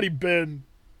our buddy Ben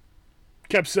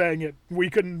kept saying it.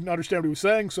 We couldn't understand what he was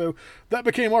saying, so that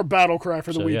became our battle cry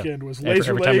for the weekend was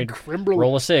Laser Lake creme brulee.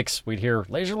 Roll a 6, we'd hear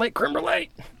Laser Lake creme brulee.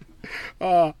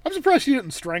 I'm surprised he didn't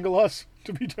strangle us,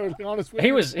 to be totally honest with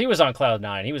you. He was on cloud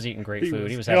 9. He was eating great food.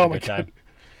 He was having a good time.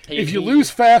 If you lose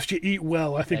fast, you eat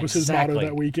well, I think was his motto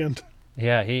that weekend.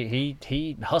 Yeah,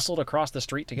 he hustled across the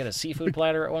street to get a seafood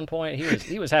platter at one point.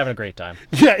 He was having a great time.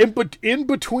 Yeah, in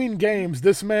between games,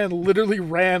 this man literally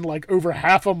ran like over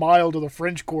half a mile to the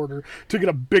French Quarter to get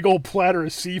a big old platter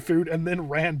of seafood and then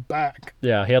ran back.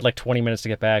 Yeah, he had like 20 minutes to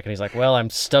get back, and he's like, "Well, I'm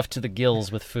stuffed to the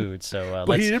gills with food." So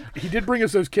he did bring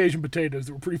us those Cajun potatoes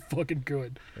that were pretty fucking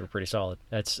good. They were pretty solid.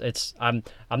 I'm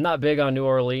not big on New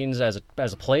Orleans as a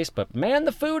place, but man,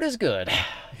 the food is good.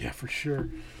 Yeah, for sure.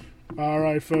 All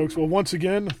right, folks. Well, once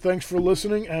again, thanks for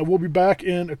listening, and we'll be back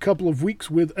in a couple of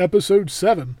weeks with episode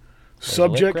 7,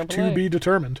 subject to be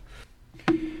determined.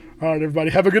 All right,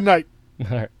 everybody. Have a good night. All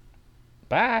right.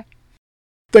 Bye.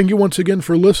 Thank you once again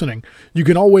for listening. You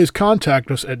can always contact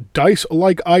us at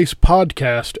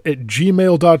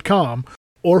dicelikeIcePodcast@gmail.com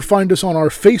or find us on our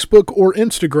Facebook or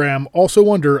Instagram,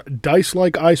 also under Dice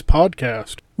Like Ice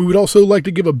Podcast. We would also like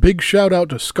to give a big shout out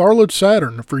to Scarlet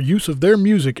Saturn for use of their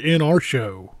music in our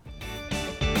show.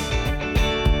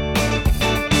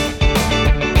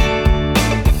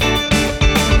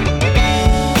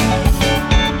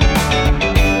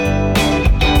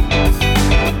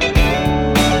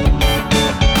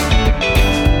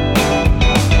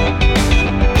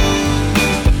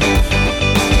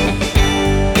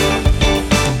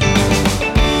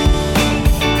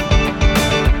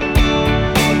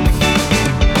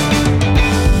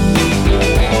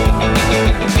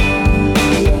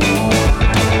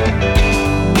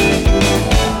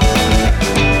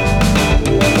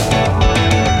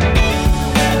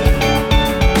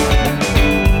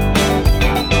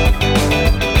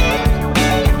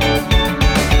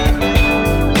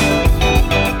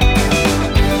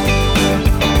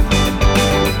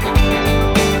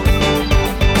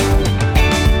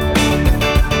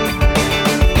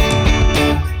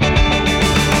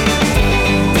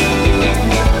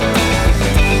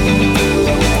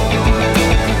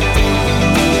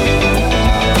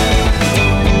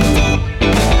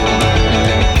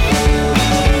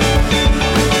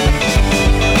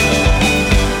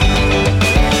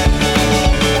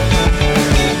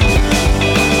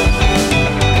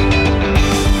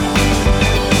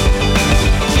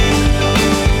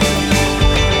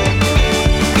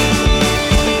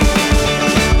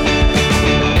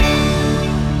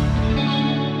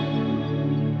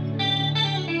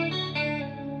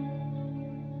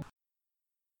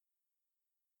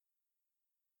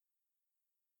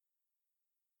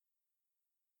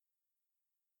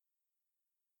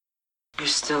 You're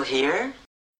still here?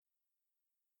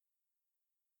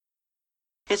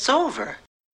 It's over.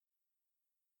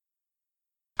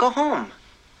 Go home.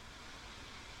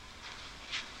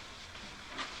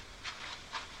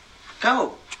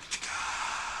 Go.